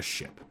on a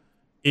ship.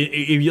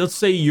 If let's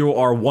say you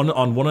are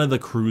on one of the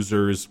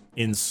cruisers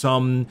in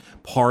some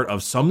part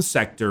of some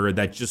sector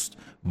that just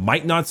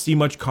might not see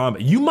much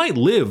combat, you might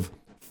live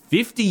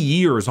 50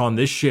 years on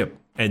this ship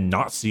and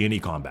not see any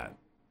combat.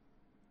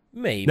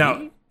 Maybe.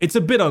 Now, it's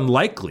a bit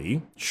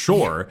unlikely,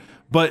 sure,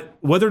 but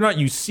whether or not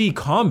you see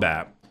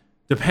combat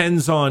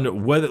depends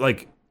on whether,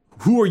 like,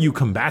 who are you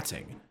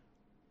combating?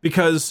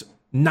 Because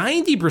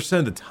 90%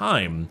 of the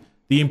time,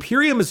 the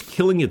Imperium is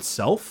killing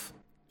itself.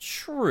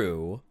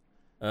 True.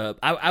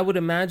 I would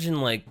imagine,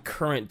 like,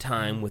 current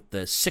time with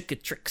the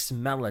Cicatrix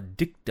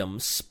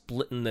Maledictum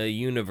splitting the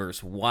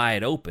universe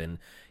wide open,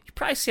 you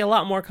probably see a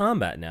lot more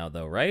combat now,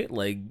 though, right?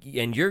 Like,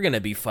 and you're going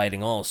to be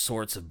fighting all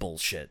sorts of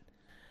bullshit.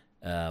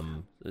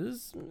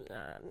 It's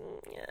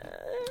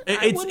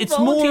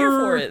more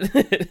for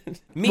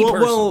it. Me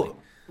personally.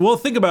 Well,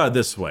 think about it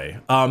this way.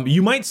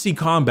 You might see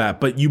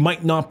combat, but you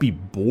might not be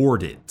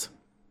boarded.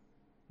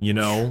 You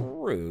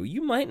know? True.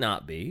 You might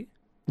not be.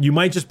 You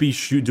might just be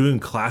doing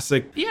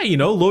classic,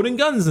 loading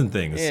guns and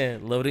things. Yeah,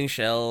 loading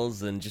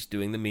shells and just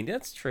doing the mean.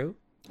 That's true.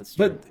 That's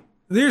true. But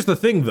here's the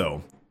thing,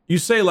 though. You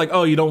say, like,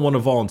 oh, you don't want to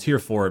volunteer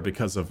for it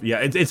because of,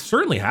 it's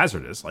certainly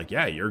hazardous. Like,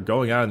 yeah, you're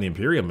going out in the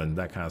Imperium and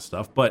that kind of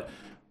stuff. But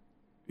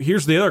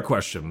here's the other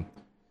question.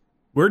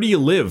 Where do you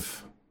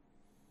live?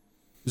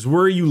 Is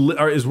where you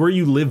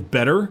live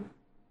better?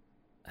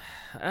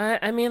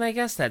 I mean, I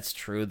guess that's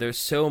true. There's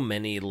so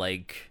many,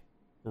 like,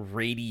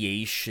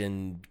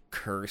 radiation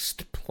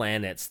cursed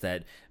planets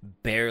that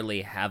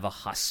barely have a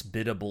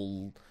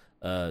hospitable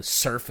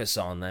surface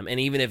on them, and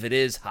even if it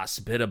is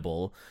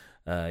hospitable,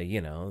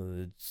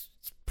 it's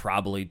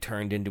probably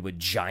turned into a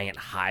giant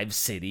hive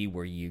city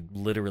where you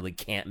literally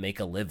can't make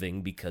a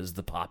living because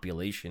the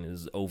population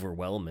is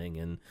overwhelming.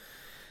 And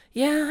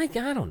I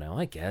don't know,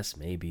 I guess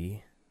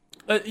maybe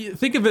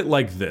think of it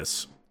like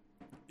this.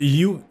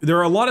 There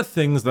are a lot of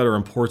things that are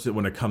important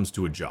when it comes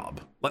to a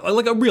job,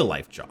 like a real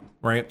life job,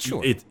 right?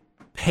 Sure. It's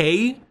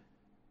pay,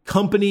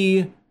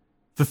 company,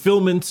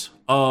 fulfillment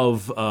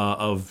of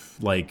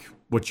like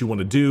what you want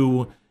to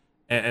do,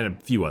 and a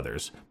few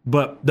others.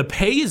 But the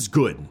pay is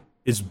good.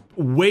 It's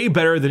way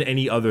better than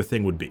any other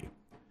thing would be.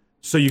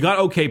 So you got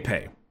okay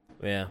pay.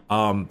 Yeah.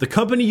 The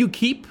company you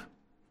keep,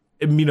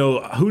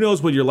 who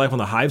knows what your life on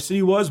the Hive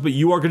City was, but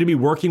you are going to be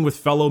working with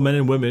fellow men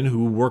and women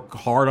who work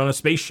hard on a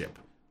spaceship.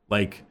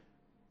 Like,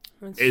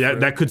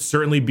 that could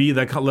certainly be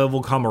that level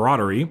of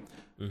camaraderie.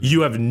 Mm-hmm.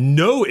 You have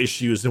no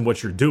issues in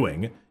what you're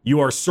doing. You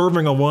are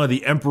serving on one of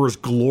the Emperor's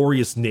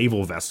glorious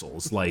naval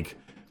vessels. Like,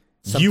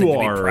 something you to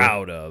are be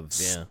proud of.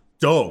 Yeah.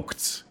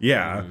 Stoked.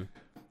 Yeah.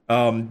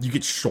 Mm-hmm. You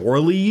get shore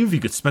leave. You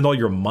could spend all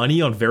your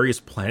money on various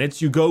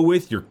planets you go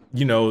with. You're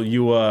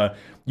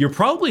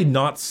probably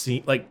not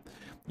seen like.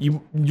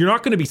 You're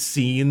not going to be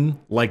seen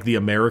like the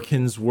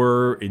Americans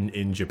were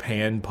in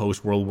Japan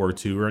post World War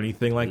II or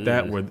anything like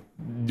that,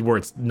 where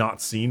it's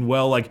not seen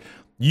well. Like,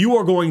 you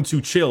are going to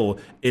chill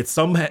at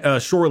some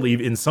shore leave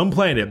in some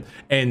planet,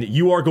 and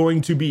you are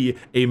going to be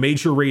a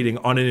major rating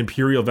on an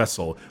Imperial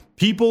vessel.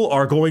 People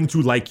are going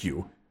to like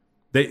you.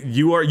 That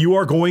you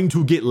are going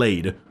to get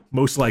laid,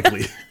 most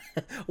likely.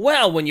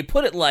 Well, when you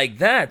put it like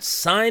that,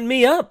 sign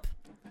me up.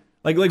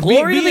 Like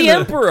glory to the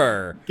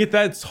Emperor. Get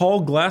that tall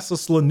glass of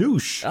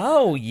Slanoosh.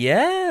 Oh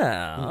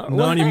yeah.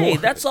 Not anymore. Hey,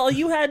 that's all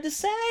you had to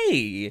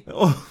say.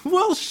 Oh,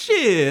 well,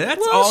 shit.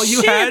 That's all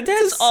you had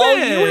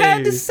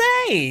to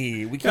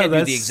say. We can't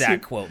do the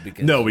exact quote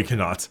because no, we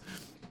cannot.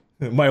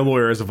 My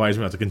lawyer has advised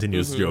me not to continue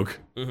this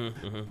joke.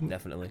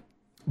 Definitely.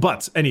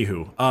 But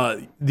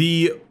anywho,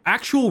 the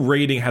actual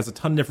rating has a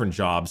ton of different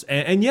jobs,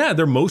 and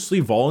they're mostly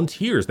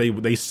volunteers.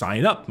 They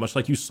sign up, much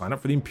like you sign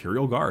up for the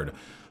Imperial Guard.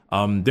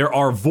 There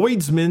are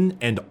voidsmen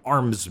and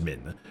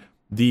armsmen.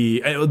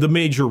 The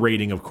major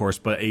rating, of course,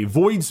 but a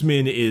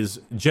voidsman is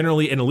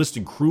generally an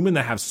enlisted crewman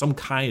that have some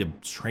kind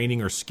of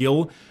training or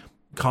skill,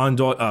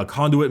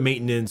 conduit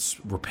maintenance,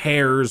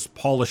 repairs,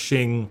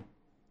 polishing,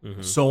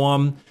 so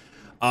on.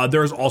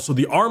 There's also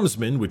the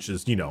armsman, which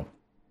is,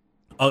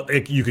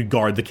 you could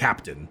guard the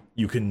captain,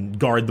 you can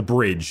guard the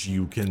bridge,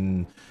 you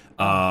can,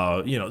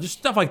 just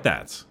stuff like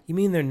that. You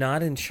mean they're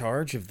not in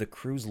charge of the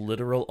crew's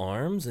literal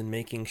arms and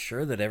making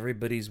sure that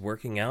everybody's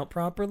working out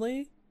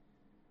properly?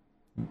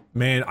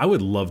 Man, I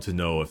would love to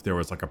know if there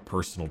was like a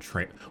personal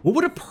trainer. What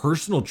would a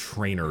personal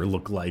trainer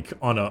look like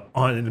on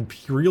an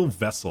Imperial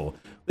vessel?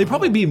 They'd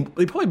probably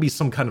be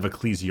some kind of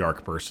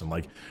ecclesiarch person,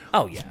 like,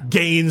 oh yeah,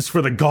 gains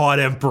for the God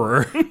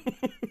Emperor.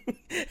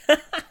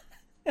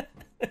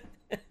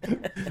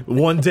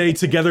 One day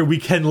together we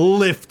can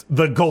lift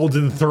the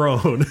golden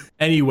throne.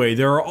 Anyway,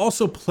 there are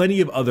also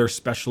plenty of other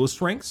specialist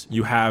ranks.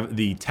 You have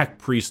the Tech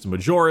Priest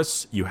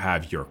Majoris, you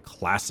have your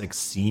classic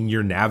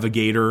Senior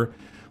Navigator,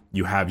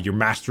 you have your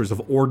Masters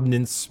of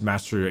Ordnance,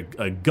 Master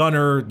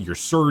Gunner, your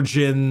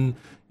Surgeon,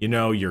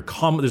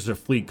 there's a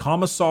Fleet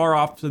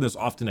Commissar there's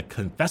often a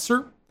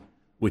Confessor,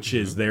 which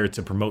is there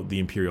to promote the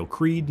Imperial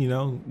Creed,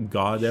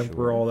 God,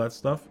 Emperor, all that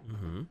stuff.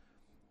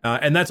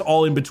 And that's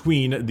all in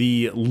between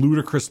the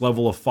ludicrous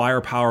level of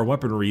firepower and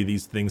weaponry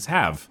these things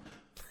have.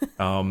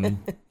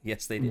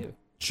 Yes, they do.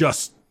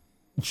 Just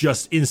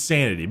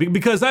insanity.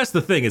 Because that's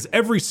the thing, is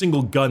every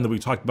single gun that we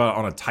talked about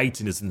on a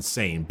Titan is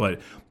insane, but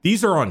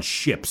these are on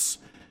ships.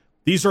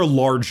 These are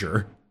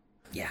larger.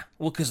 Yeah,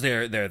 well, because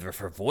they're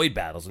for void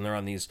battles, and they're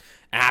on these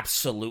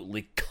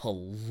absolutely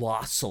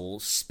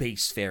colossal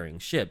spacefaring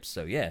ships.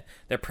 So yeah,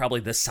 they're probably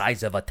the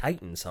size of a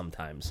Titan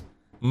sometimes.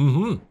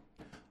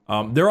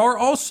 There are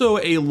also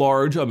a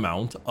large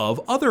amount of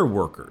other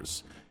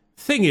workers.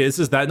 Thing is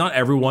that not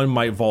everyone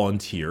might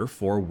volunteer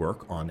for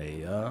work on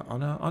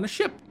a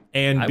ship.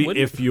 And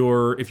if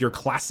your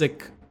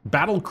classic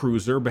battle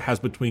cruiser has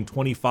between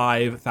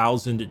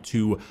 25,000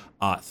 to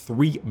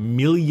 3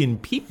 million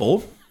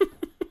people,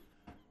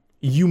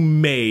 you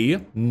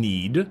may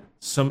need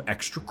some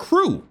extra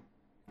crew.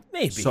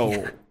 Maybe.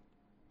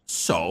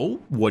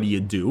 So what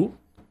do?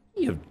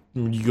 You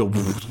go.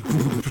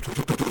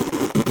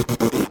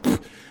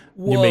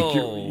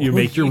 Whoa. You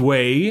make your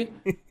way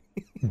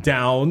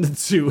down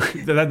to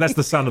that's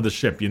the sound of the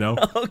ship, you know?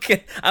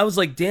 Okay. I was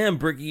like, damn,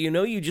 Bricky,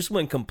 you just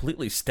went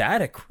completely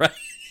static, right?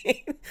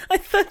 I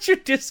thought your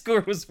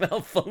Discord was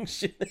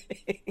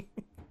malfunctioning.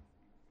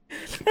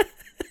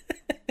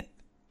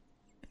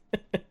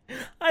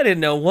 I didn't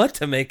know what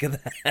to make of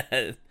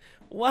that.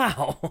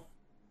 Wow.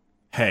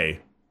 Hey,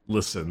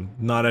 listen,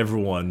 not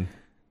everyone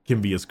can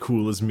be as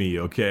cool as me,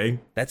 okay?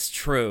 That's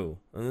true.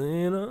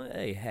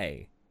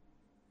 Hey.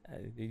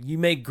 You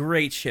make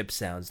great ship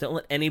sounds. Don't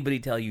let anybody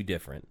tell you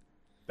different.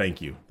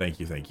 Thank you.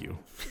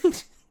 Anywho,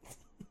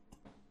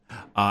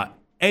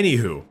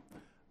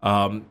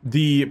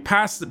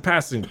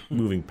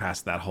 moving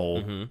past that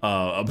whole,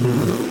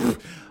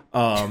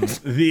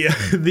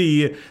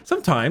 the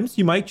sometimes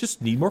you might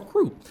just need more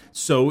crew.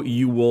 So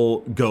you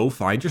will go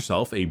find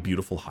yourself a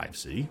beautiful hive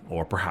city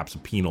or perhaps a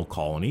penal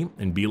colony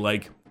and be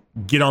like,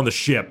 get on the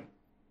ship.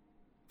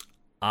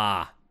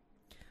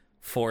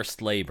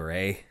 Forced labor,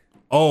 eh?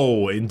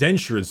 Oh,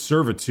 indentured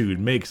servitude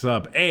makes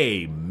up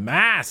a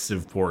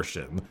massive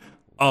portion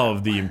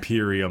of the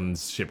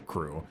Imperium's ship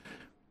crew.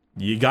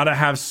 You gotta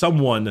have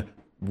someone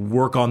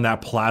work on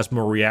that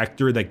plasma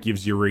reactor that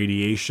gives you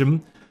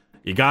radiation.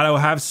 You gotta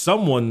have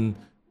someone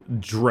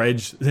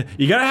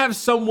you gotta have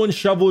someone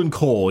shoveling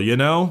coal, you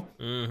know?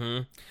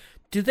 Mm-hmm.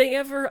 Do they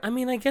ever,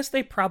 I guess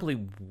they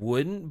probably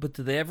wouldn't, but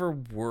do they ever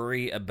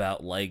worry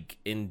about, like,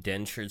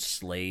 indentured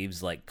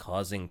slaves, like,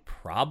 causing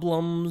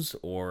problems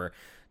or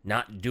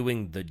not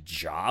doing the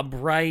job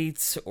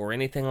right or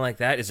anything like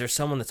that? Is there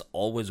someone that's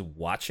always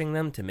watching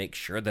them to make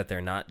sure that they're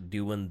not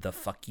doing the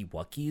fucky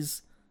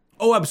wuckies?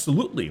 Oh,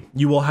 absolutely.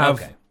 You will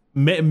have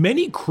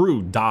many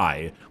crew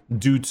die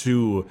due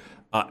to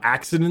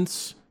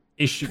accidents,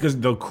 because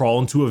they'll crawl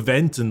into a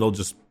vent and they'll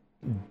just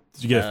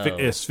get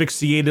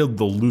asphyxiated,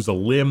 they'll lose a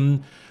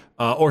limb,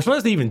 or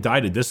sometimes they even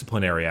die to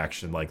disciplinary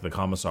action, like the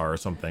commissar or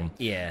something.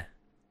 Yeah.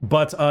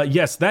 But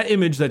yes, that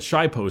image that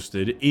Shai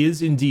posted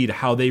is indeed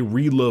how they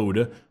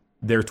reload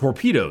their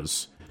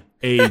torpedoes.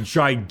 A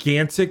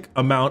gigantic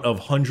amount of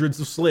hundreds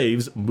of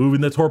slaves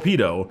moving the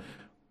torpedo.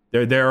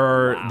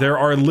 There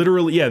are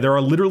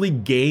literally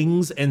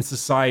gangs and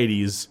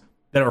societies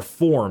that are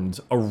formed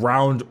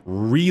around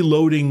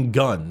reloading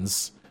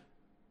guns.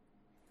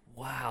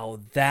 Wow,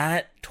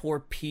 that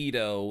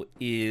torpedo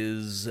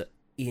is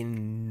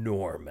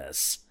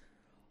enormous.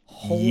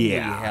 Holy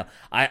hell.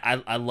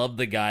 I love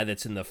the guy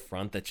that's in the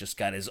front that just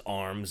got his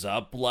arms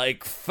up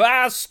like,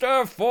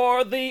 faster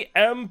for the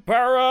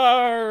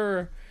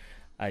Emperor.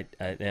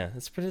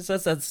 That's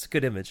a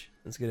good image.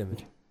 That's a good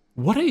image.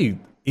 What a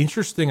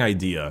interesting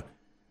idea.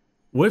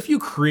 What if you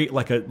create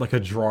like a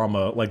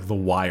drama like The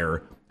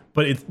Wire,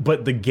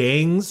 but the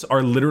gangs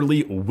are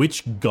literally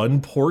which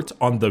gun port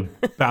on the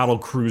battle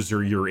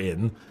cruiser you're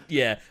in?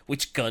 Yeah,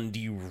 which gun do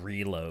you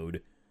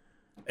reload?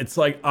 It's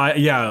like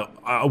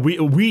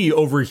we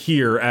over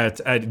here at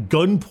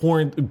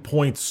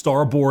gunpoint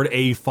starboard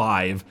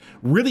A5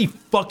 really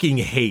fucking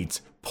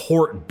hate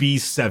port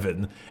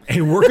B7,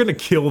 and we're gonna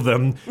kill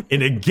them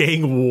in a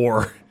gang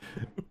war.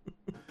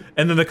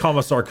 And then the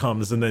commissar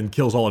comes and then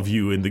kills all of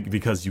you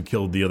because you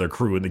killed the other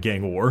crew in the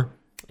gang war.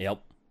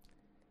 Yep.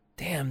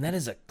 Damn, that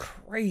is a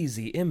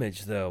crazy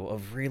image, though,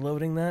 of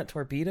reloading that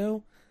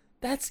torpedo.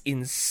 That's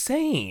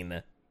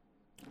insane.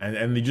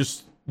 And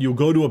you'll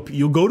go to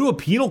a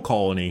penal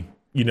colony,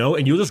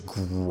 and you'll just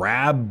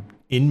grab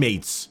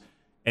inmates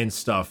and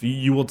stuff.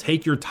 You will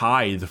take your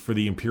tithe for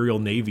the Imperial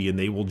Navy, and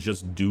they will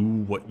just do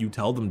what you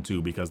tell them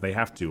to because they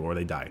have to, or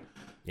they die.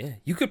 Yeah,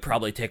 you could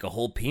probably take a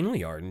whole penal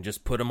yard and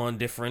just put them on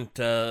different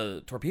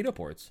torpedo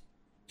ports.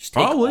 Just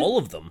take all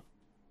of them.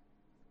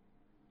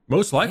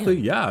 Most likely,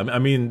 yeah. I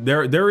mean,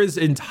 there is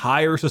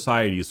entire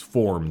societies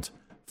formed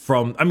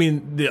from. I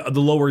mean, the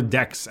lower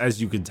decks,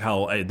 as you can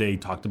tell, they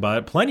talked about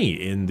it plenty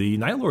in the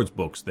Night Lords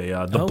books.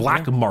 The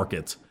black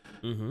market.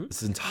 Mm-hmm.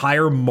 This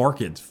entire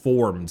market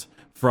formed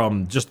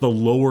from just the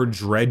lower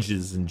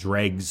dredges and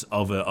dregs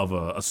of a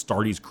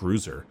Astartes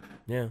cruiser.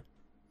 Yeah.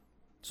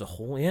 It's a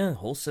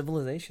whole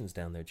civilization's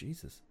down there,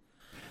 Jesus.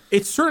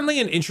 It's certainly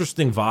an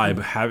interesting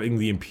vibe having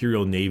the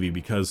Imperial Navy,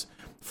 because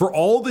for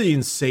all the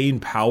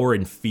insane power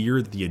and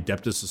fear that the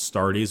Adeptus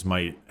Astartes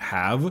might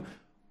have,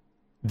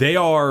 they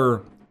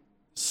are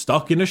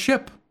stuck in a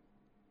ship.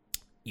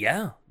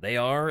 Yeah, they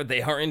are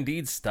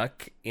indeed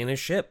stuck in a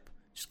ship,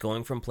 just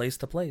going from place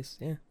to place,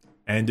 yeah.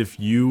 And if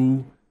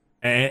you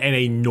and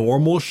a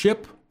normal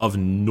ship of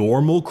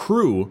normal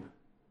crew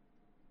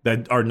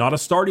that are not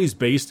Astartes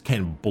based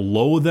can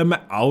blow them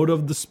out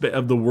of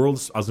the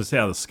world's, I was gonna say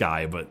out of the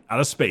sky, but out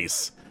of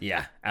space.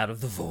 Yeah, out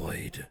of the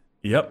void.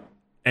 Yep.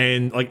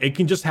 And like it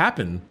can just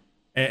happen.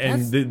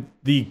 And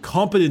the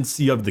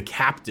competency of the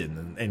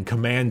captain and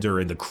commander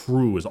and the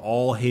crew is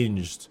all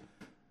hinged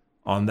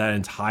on that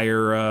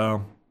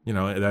entire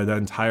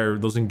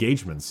those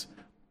engagements.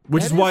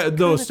 Which is why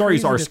those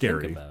Astartes are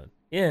scary.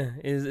 Yeah,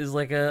 is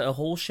like a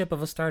whole ship of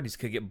Astartes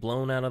could get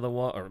blown out of the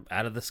water or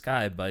out of the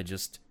sky by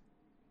just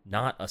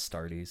not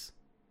Astartes.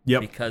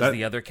 Yep. Because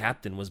the other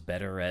captain was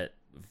better at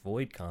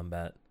void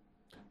combat.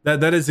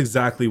 That is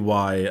exactly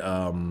why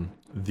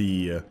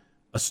the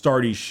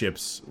Astartes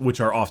ships, which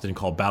are often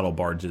called battle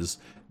barges,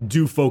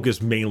 do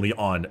focus mainly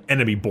on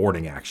enemy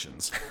boarding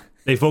actions.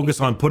 They focus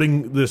on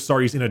putting the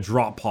Astartes in a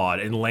drop pod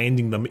and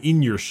landing them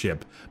in your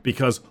ship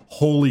because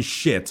holy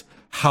shit,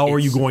 how are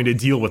you going to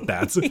deal with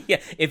that?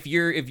 Yeah, if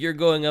you're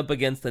going up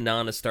against a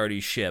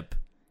non-Astartes ship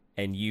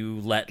and you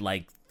let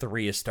like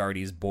 3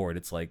 Astartes board,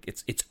 it's like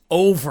it's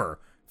over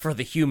for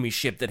the Humi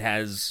ship that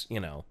has,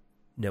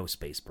 no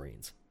space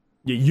marines.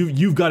 Yeah,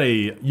 you've got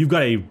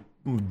a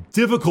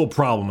difficult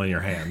problem on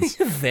your hands.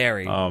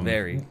 Very.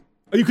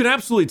 You can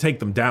absolutely take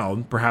them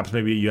down. Perhaps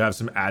maybe you have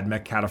some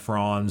AdMech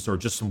cataphrons or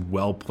just some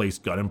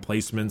well-placed gun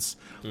emplacements.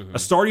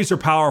 Astartes are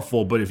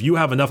powerful, but if you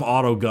have enough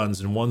auto guns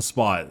in one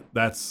spot,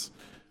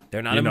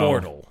 they're not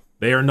immortal.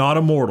 They are not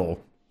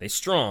immortal. They're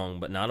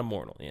strong, but not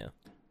immortal,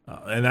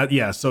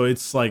 yeah. So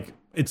it's like,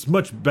 it's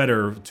much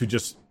better to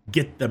just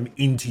get them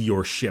into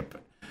your ship.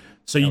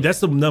 So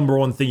that's the number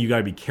one thing you got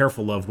to be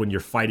careful of when you're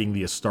fighting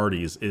the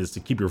Astartes, is to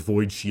keep your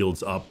void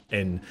shields up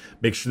and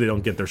make sure they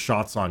don't get their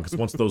shots on, because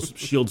once those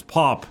shields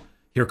pop,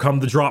 here come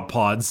the drop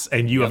pods,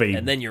 and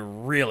and then you're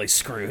really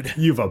screwed.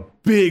 You have a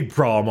big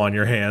problem on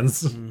your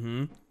hands.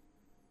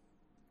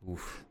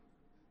 Oof.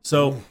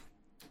 So,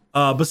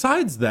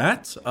 besides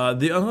that,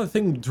 the other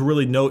thing to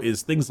really note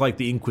is things like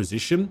the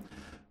Inquisition.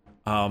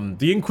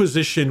 The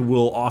Inquisition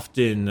will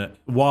often,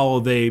 while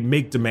they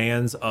make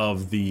demands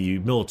of the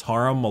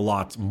Militarum a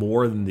lot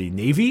more than the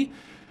Navy,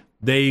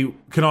 they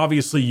can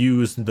obviously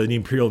use the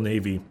Imperial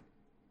Navy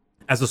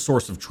as a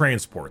source of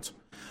transport.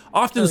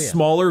 Often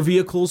smaller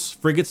vehicles,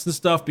 frigates and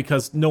stuff,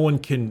 because no one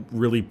can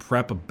really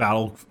prep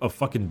a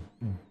fucking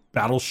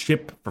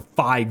battleship for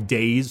 5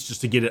 days just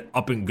to get it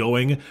up and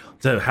going,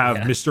 to have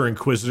Mr.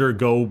 Inquisitor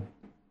go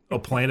a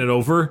planet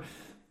over.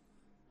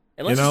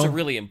 Unless it's a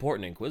really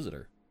important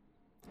Inquisitor.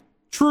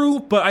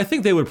 True, but I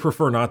think they would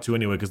prefer not to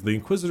anyway, because the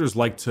Inquisitors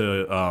like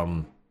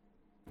to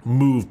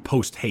move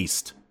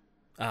post-haste.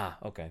 Ah,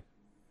 okay.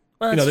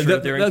 Well, that's true.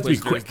 They're that'd be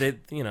Inquisitors.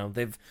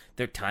 quick.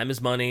 Their time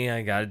is money.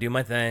 I gotta do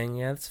my thing.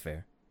 Yeah, that's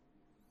fair.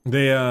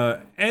 They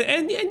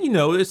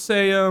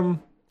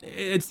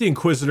it's the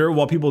Inquisitor.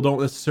 While people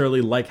don't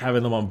necessarily like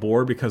having them on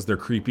board because they're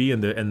creepy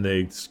and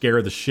they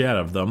scare the shit out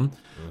of them,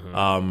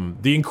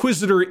 the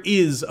Inquisitor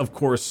is, of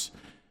course,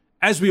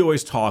 as we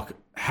always talk,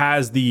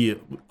 has the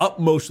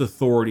utmost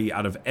authority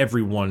out of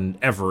everyone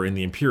ever in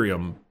the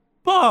Imperium,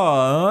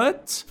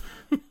 but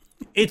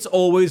it's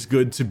always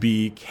good to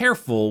be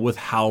careful with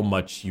how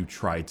much you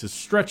try to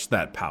stretch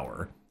that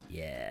power.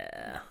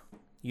 Yeah.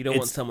 You don't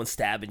want someone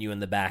stabbing you in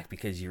the back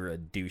because you're a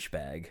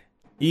douchebag.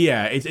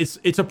 Yeah,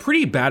 it's a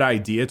pretty bad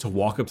idea to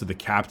walk up to the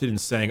captain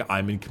and saying,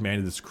 I'm in command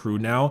of this crew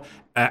now,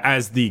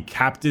 as the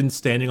captain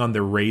standing on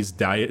their raised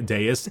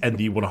dais and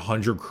the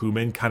 100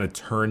 crewmen kind of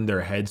turn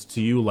their heads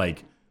to you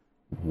like,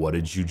 what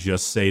did you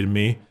just say to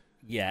me?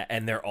 Yeah,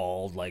 and they're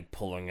all like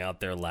pulling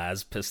out their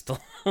las pistol.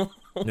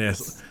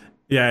 Yes.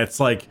 Yeah, it's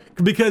like,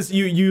 because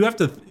you have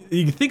to,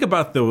 you think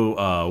about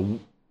the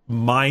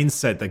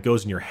mindset that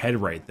goes in your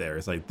head right there.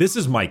 It's like, this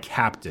is my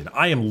captain.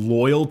 I am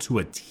loyal to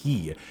a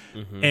T.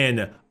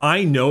 And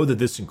I know that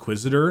this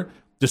Inquisitor,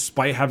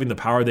 despite having the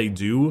power they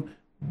do,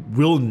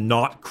 will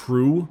not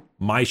crew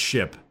my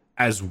ship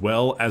as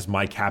well as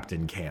my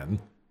captain can.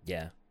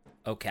 Yeah.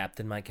 Oh,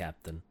 captain, my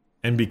captain.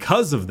 And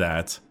because of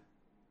that,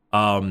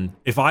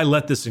 if I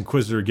let this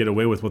Inquisitor get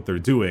away with what they're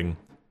doing,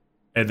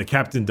 and the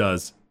captain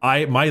does,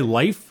 my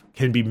life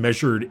can be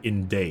measured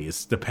in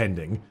days,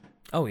 depending.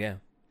 Oh, yeah.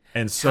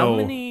 And so, how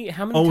many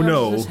times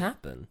does this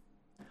happen?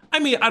 I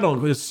mean, I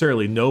don't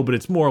necessarily know, but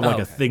it's more like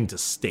a thing to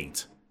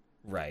state.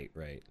 Right.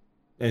 And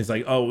it's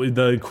like, oh,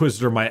 the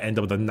Inquisitor might end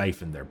up with a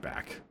knife in their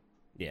back.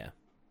 Yeah.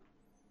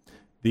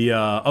 The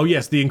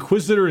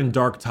Inquisitor in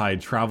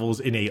Darktide travels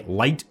in a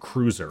light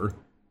cruiser.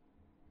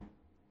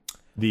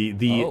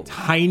 The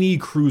tiny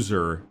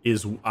cruiser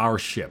is our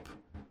ship.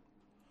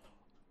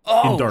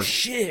 Oh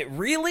shit!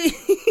 Really?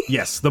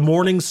 Yes, the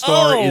Morning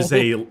Star is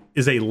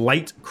a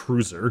light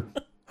cruiser.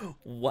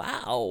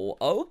 Wow.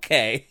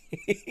 Okay.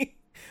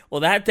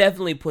 Well, that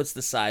definitely puts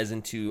the size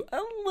into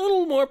a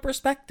little more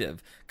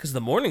perspective, because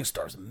the Morning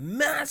Star's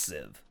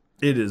massive.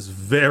 It is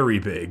very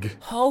big.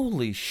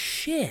 Holy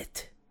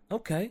shit.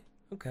 Okay.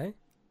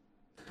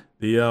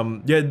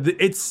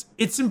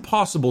 It's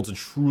impossible to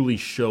truly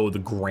show the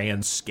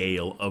grand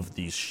scale of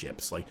these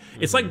ships. Like,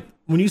 it's like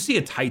when you see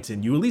a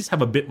Titan, you at least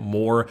have a bit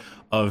more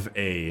of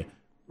a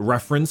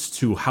reference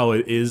to how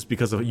it is,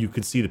 because you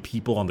can see the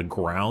people on the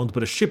ground.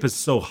 But a ship is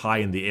so high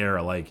in the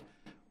air, like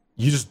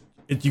you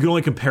can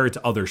only compare it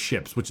to other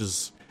ships, which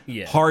is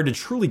hard to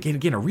truly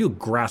get a real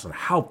grasp on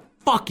how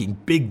fucking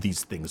big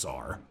these things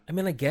are. I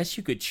mean, I guess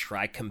you could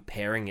try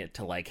comparing it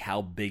to like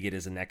how big it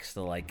is next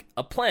to like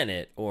a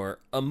planet or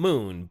a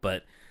moon,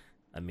 but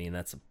I mean,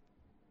 that's a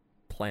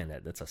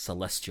planet, that's a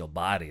celestial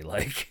body,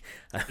 like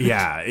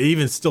yeah, it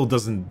even still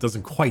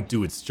doesn't quite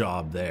do its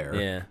job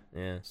there.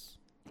 Yeah.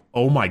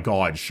 Oh my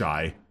god,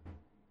 Shy.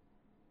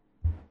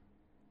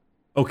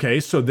 Okay,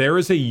 so there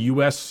is a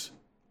US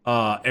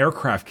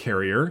aircraft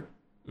carrier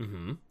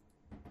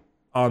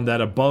on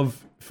that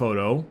above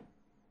photo,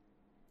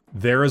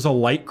 there is a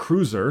light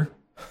cruiser,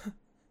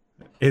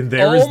 and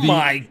there is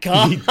my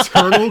God. the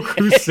Eternal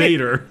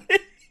Crusader.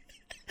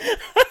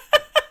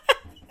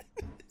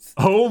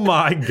 Oh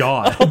my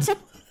God.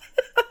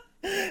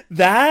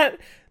 That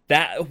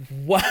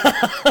wow.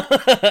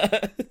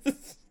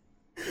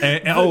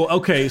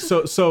 Okay.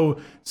 So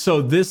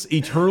this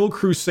Eternal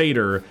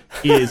Crusader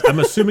is, I'm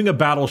assuming, a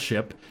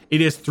battleship. It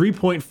is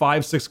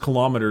 3.56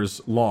 kilometers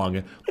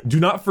long. Do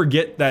not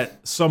forget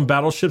that some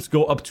battleships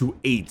go up to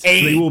 8. So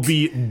they will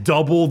be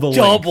double the length.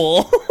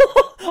 Double.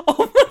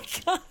 Oh my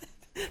God.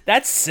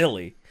 That's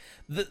silly.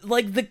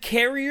 The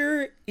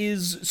carrier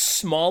is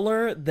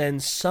smaller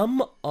than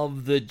some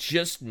of the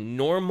just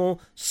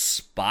normal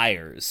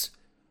spires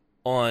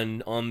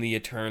on the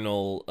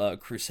Eternal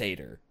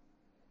Crusader.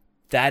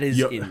 That is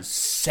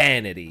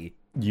insanity.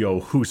 Yo,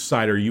 whose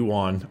side are you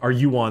on? Are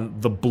you on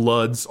the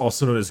Bloods,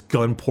 also known as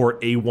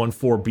Gunport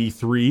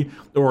A14B3,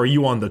 or are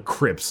you on the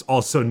Crips,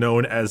 also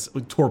known as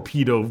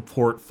Torpedo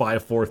Port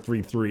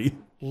 5433?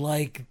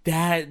 Like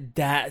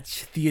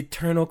that the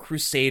Eternal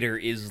Crusader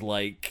is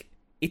like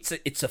it's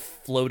a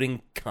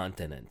floating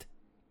continent.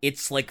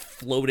 It's like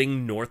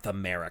floating North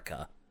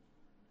America.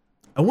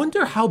 I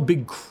wonder how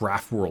big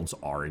craft worlds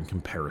are in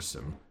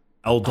comparison.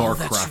 Eldar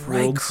craft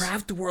worlds.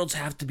 Craft worlds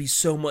have to be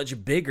so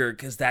much bigger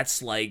because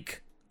that's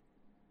like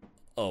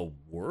a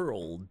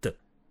world.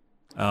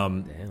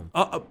 Damn.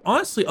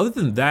 Honestly, other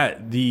than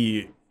that,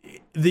 the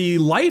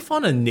life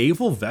on a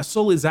naval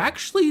vessel is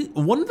actually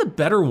one of the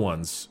better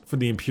ones for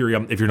the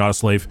Imperium. If you're not a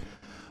slave,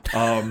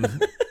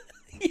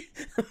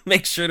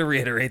 make sure to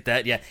reiterate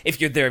that. Yeah, if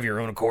you're there of your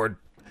own accord.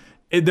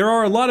 There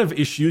are a lot of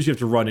issues you have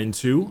to run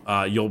into.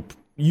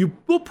 You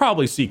will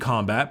probably see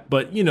combat,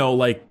 but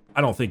like, I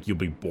don't think you'll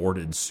be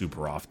boarded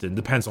super often.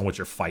 Depends on what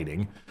you're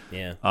fighting.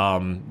 Yeah.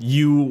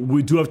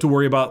 We do have to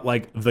worry about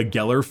like the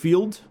Geller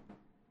field,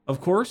 of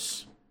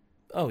course.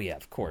 Oh yeah,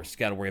 of course.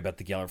 Got to worry about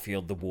the Geller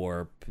field, the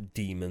warp,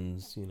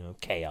 demons,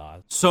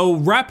 chaos. So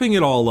wrapping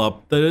it all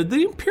up, the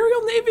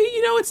Imperial Navy,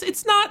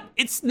 it's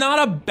not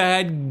a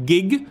bad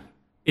gig.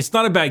 It's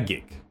not a bad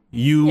gig.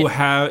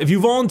 If you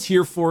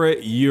volunteer for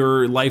it,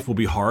 your life will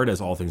be hard, as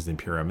all things in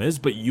the Imperium is,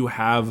 but you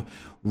have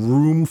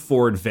room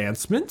for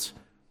advancement.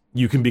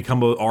 You can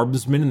become an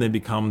armsman and then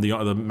become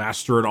the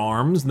master at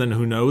arms, and then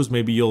who knows,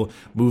 maybe you'll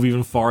move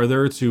even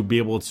farther to be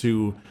able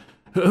to,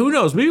 who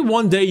knows, maybe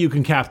one day you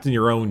can captain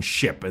your own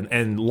ship,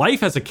 and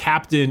life as a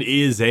captain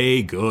is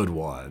a good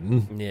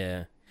one.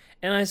 Yeah.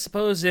 And I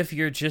suppose if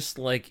you're just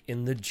like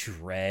in the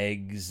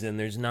dregs and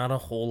there's not a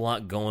whole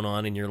lot going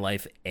on in your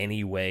life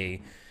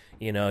anyway,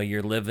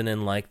 you're living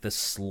in like the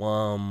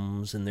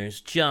slums and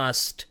there's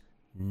just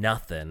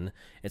nothing.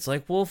 It's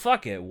like, well,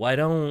 fuck it. Why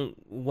don't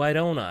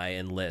I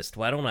enlist?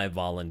 Why don't I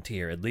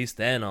volunteer? At least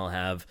then I'll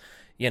have,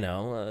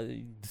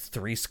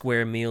 3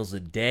 square meals a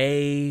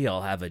day.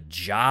 I'll have a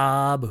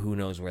job. Who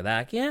knows where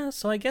that? Yeah.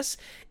 So I guess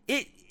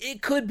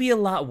it could be a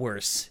lot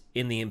worse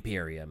in the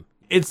Imperium.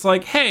 It's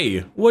like, hey,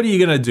 what are you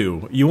gonna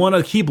do? You want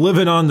to keep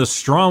living on the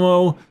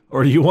Nostromo,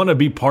 or do you want to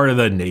be part of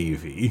the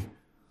Navy?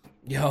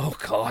 Oh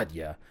God,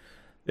 yeah.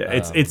 Yeah,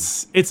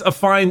 it's a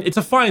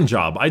fine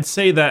job. I'd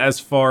say that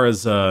as far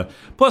as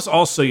plus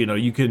also,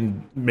 you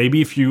can, maybe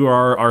if you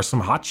are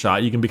some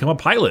hotshot, you can become a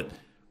pilot,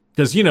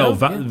 because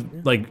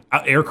like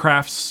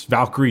aircrafts,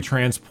 Valkyrie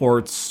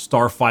transports,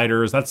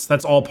 starfighters,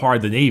 that's all part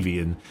of the Navy,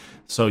 and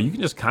so you can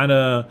just kind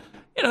of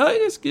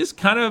just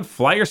kind of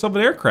fly yourself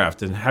an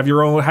aircraft and have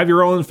your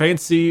own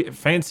fancy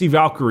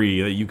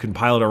Valkyrie that you can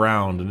pilot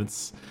around, and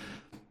it's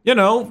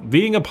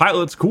being a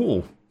pilot's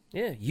cool.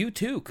 Yeah, you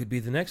too could be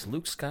the next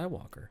Luke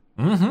Skywalker.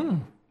 Mm-hmm.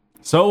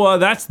 So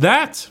that's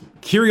that.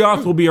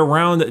 Kirioth will be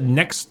around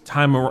next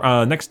time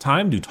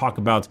to talk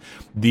about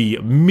the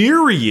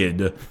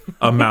myriad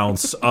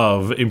amounts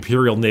of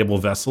Imperial naval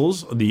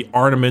vessels, the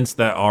armaments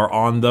that are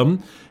on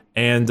them,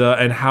 and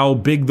how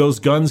big those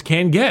guns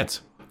can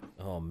get.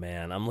 Oh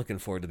man, I'm looking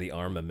forward to the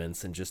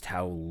armaments and just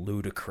how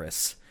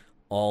ludicrous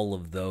all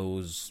of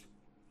those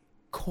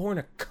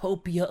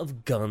cornucopia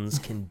of guns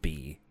can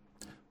be.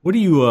 What do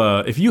you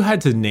if you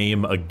had to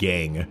name a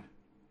gang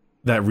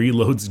that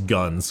reloads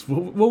guns,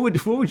 what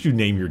would you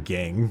name your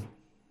gang?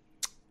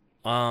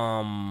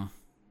 What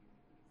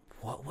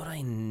would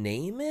I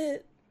name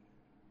it?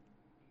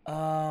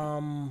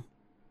 Oh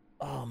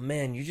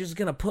man, you're just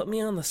gonna put me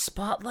on the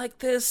spot like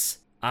this?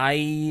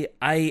 Oh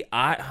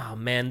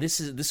man,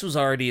 this was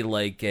already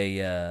like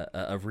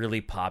a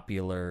really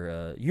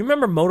popular. You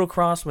remember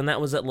motocross when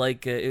that was at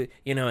like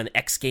in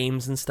X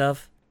Games and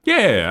stuff?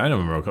 Yeah, I know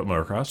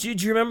motocross. Do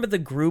you remember the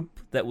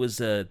group that was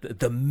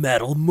the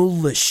Metal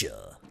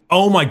Militia?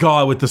 Oh my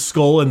god, with the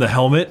skull and the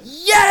helmet?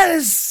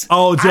 Yes!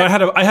 Oh, dude, I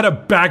had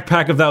a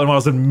backpack of that when I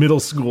was in middle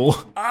school.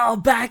 Oh,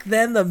 back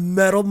then the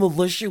Metal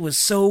Militia was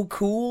so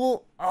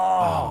cool.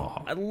 Oh,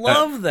 I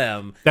love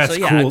them. That's so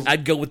yeah, cool.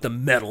 I'd go with the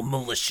Metal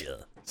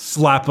Militia.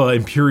 Slap a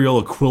Imperial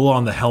Aquila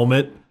on the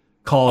helmet,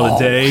 call it a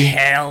day.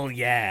 Hell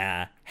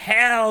yeah.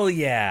 Hell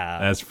yeah.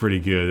 That's pretty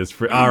good.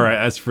 All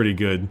right, that's pretty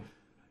good.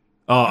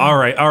 All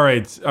right,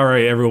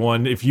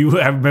 everyone. If you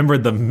have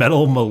remembered the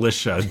Metal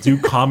Militia, do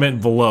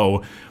comment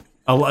below.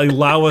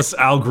 Allow us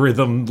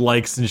algorithm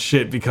likes and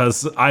shit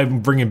because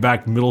I'm bringing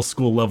back middle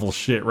school level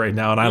shit right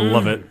now, and I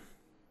love it.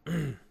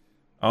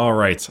 All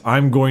right,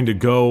 I'm going to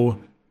go.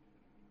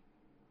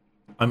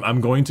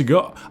 I'm going to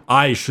go.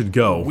 I should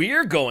go.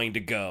 We're going to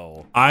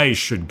go. I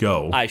should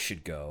go. I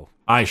should go.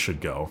 I should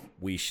go.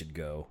 We should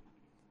go.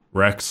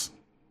 Rex,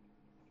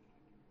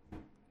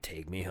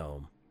 take me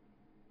home.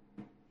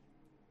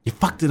 You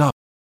fucked it up.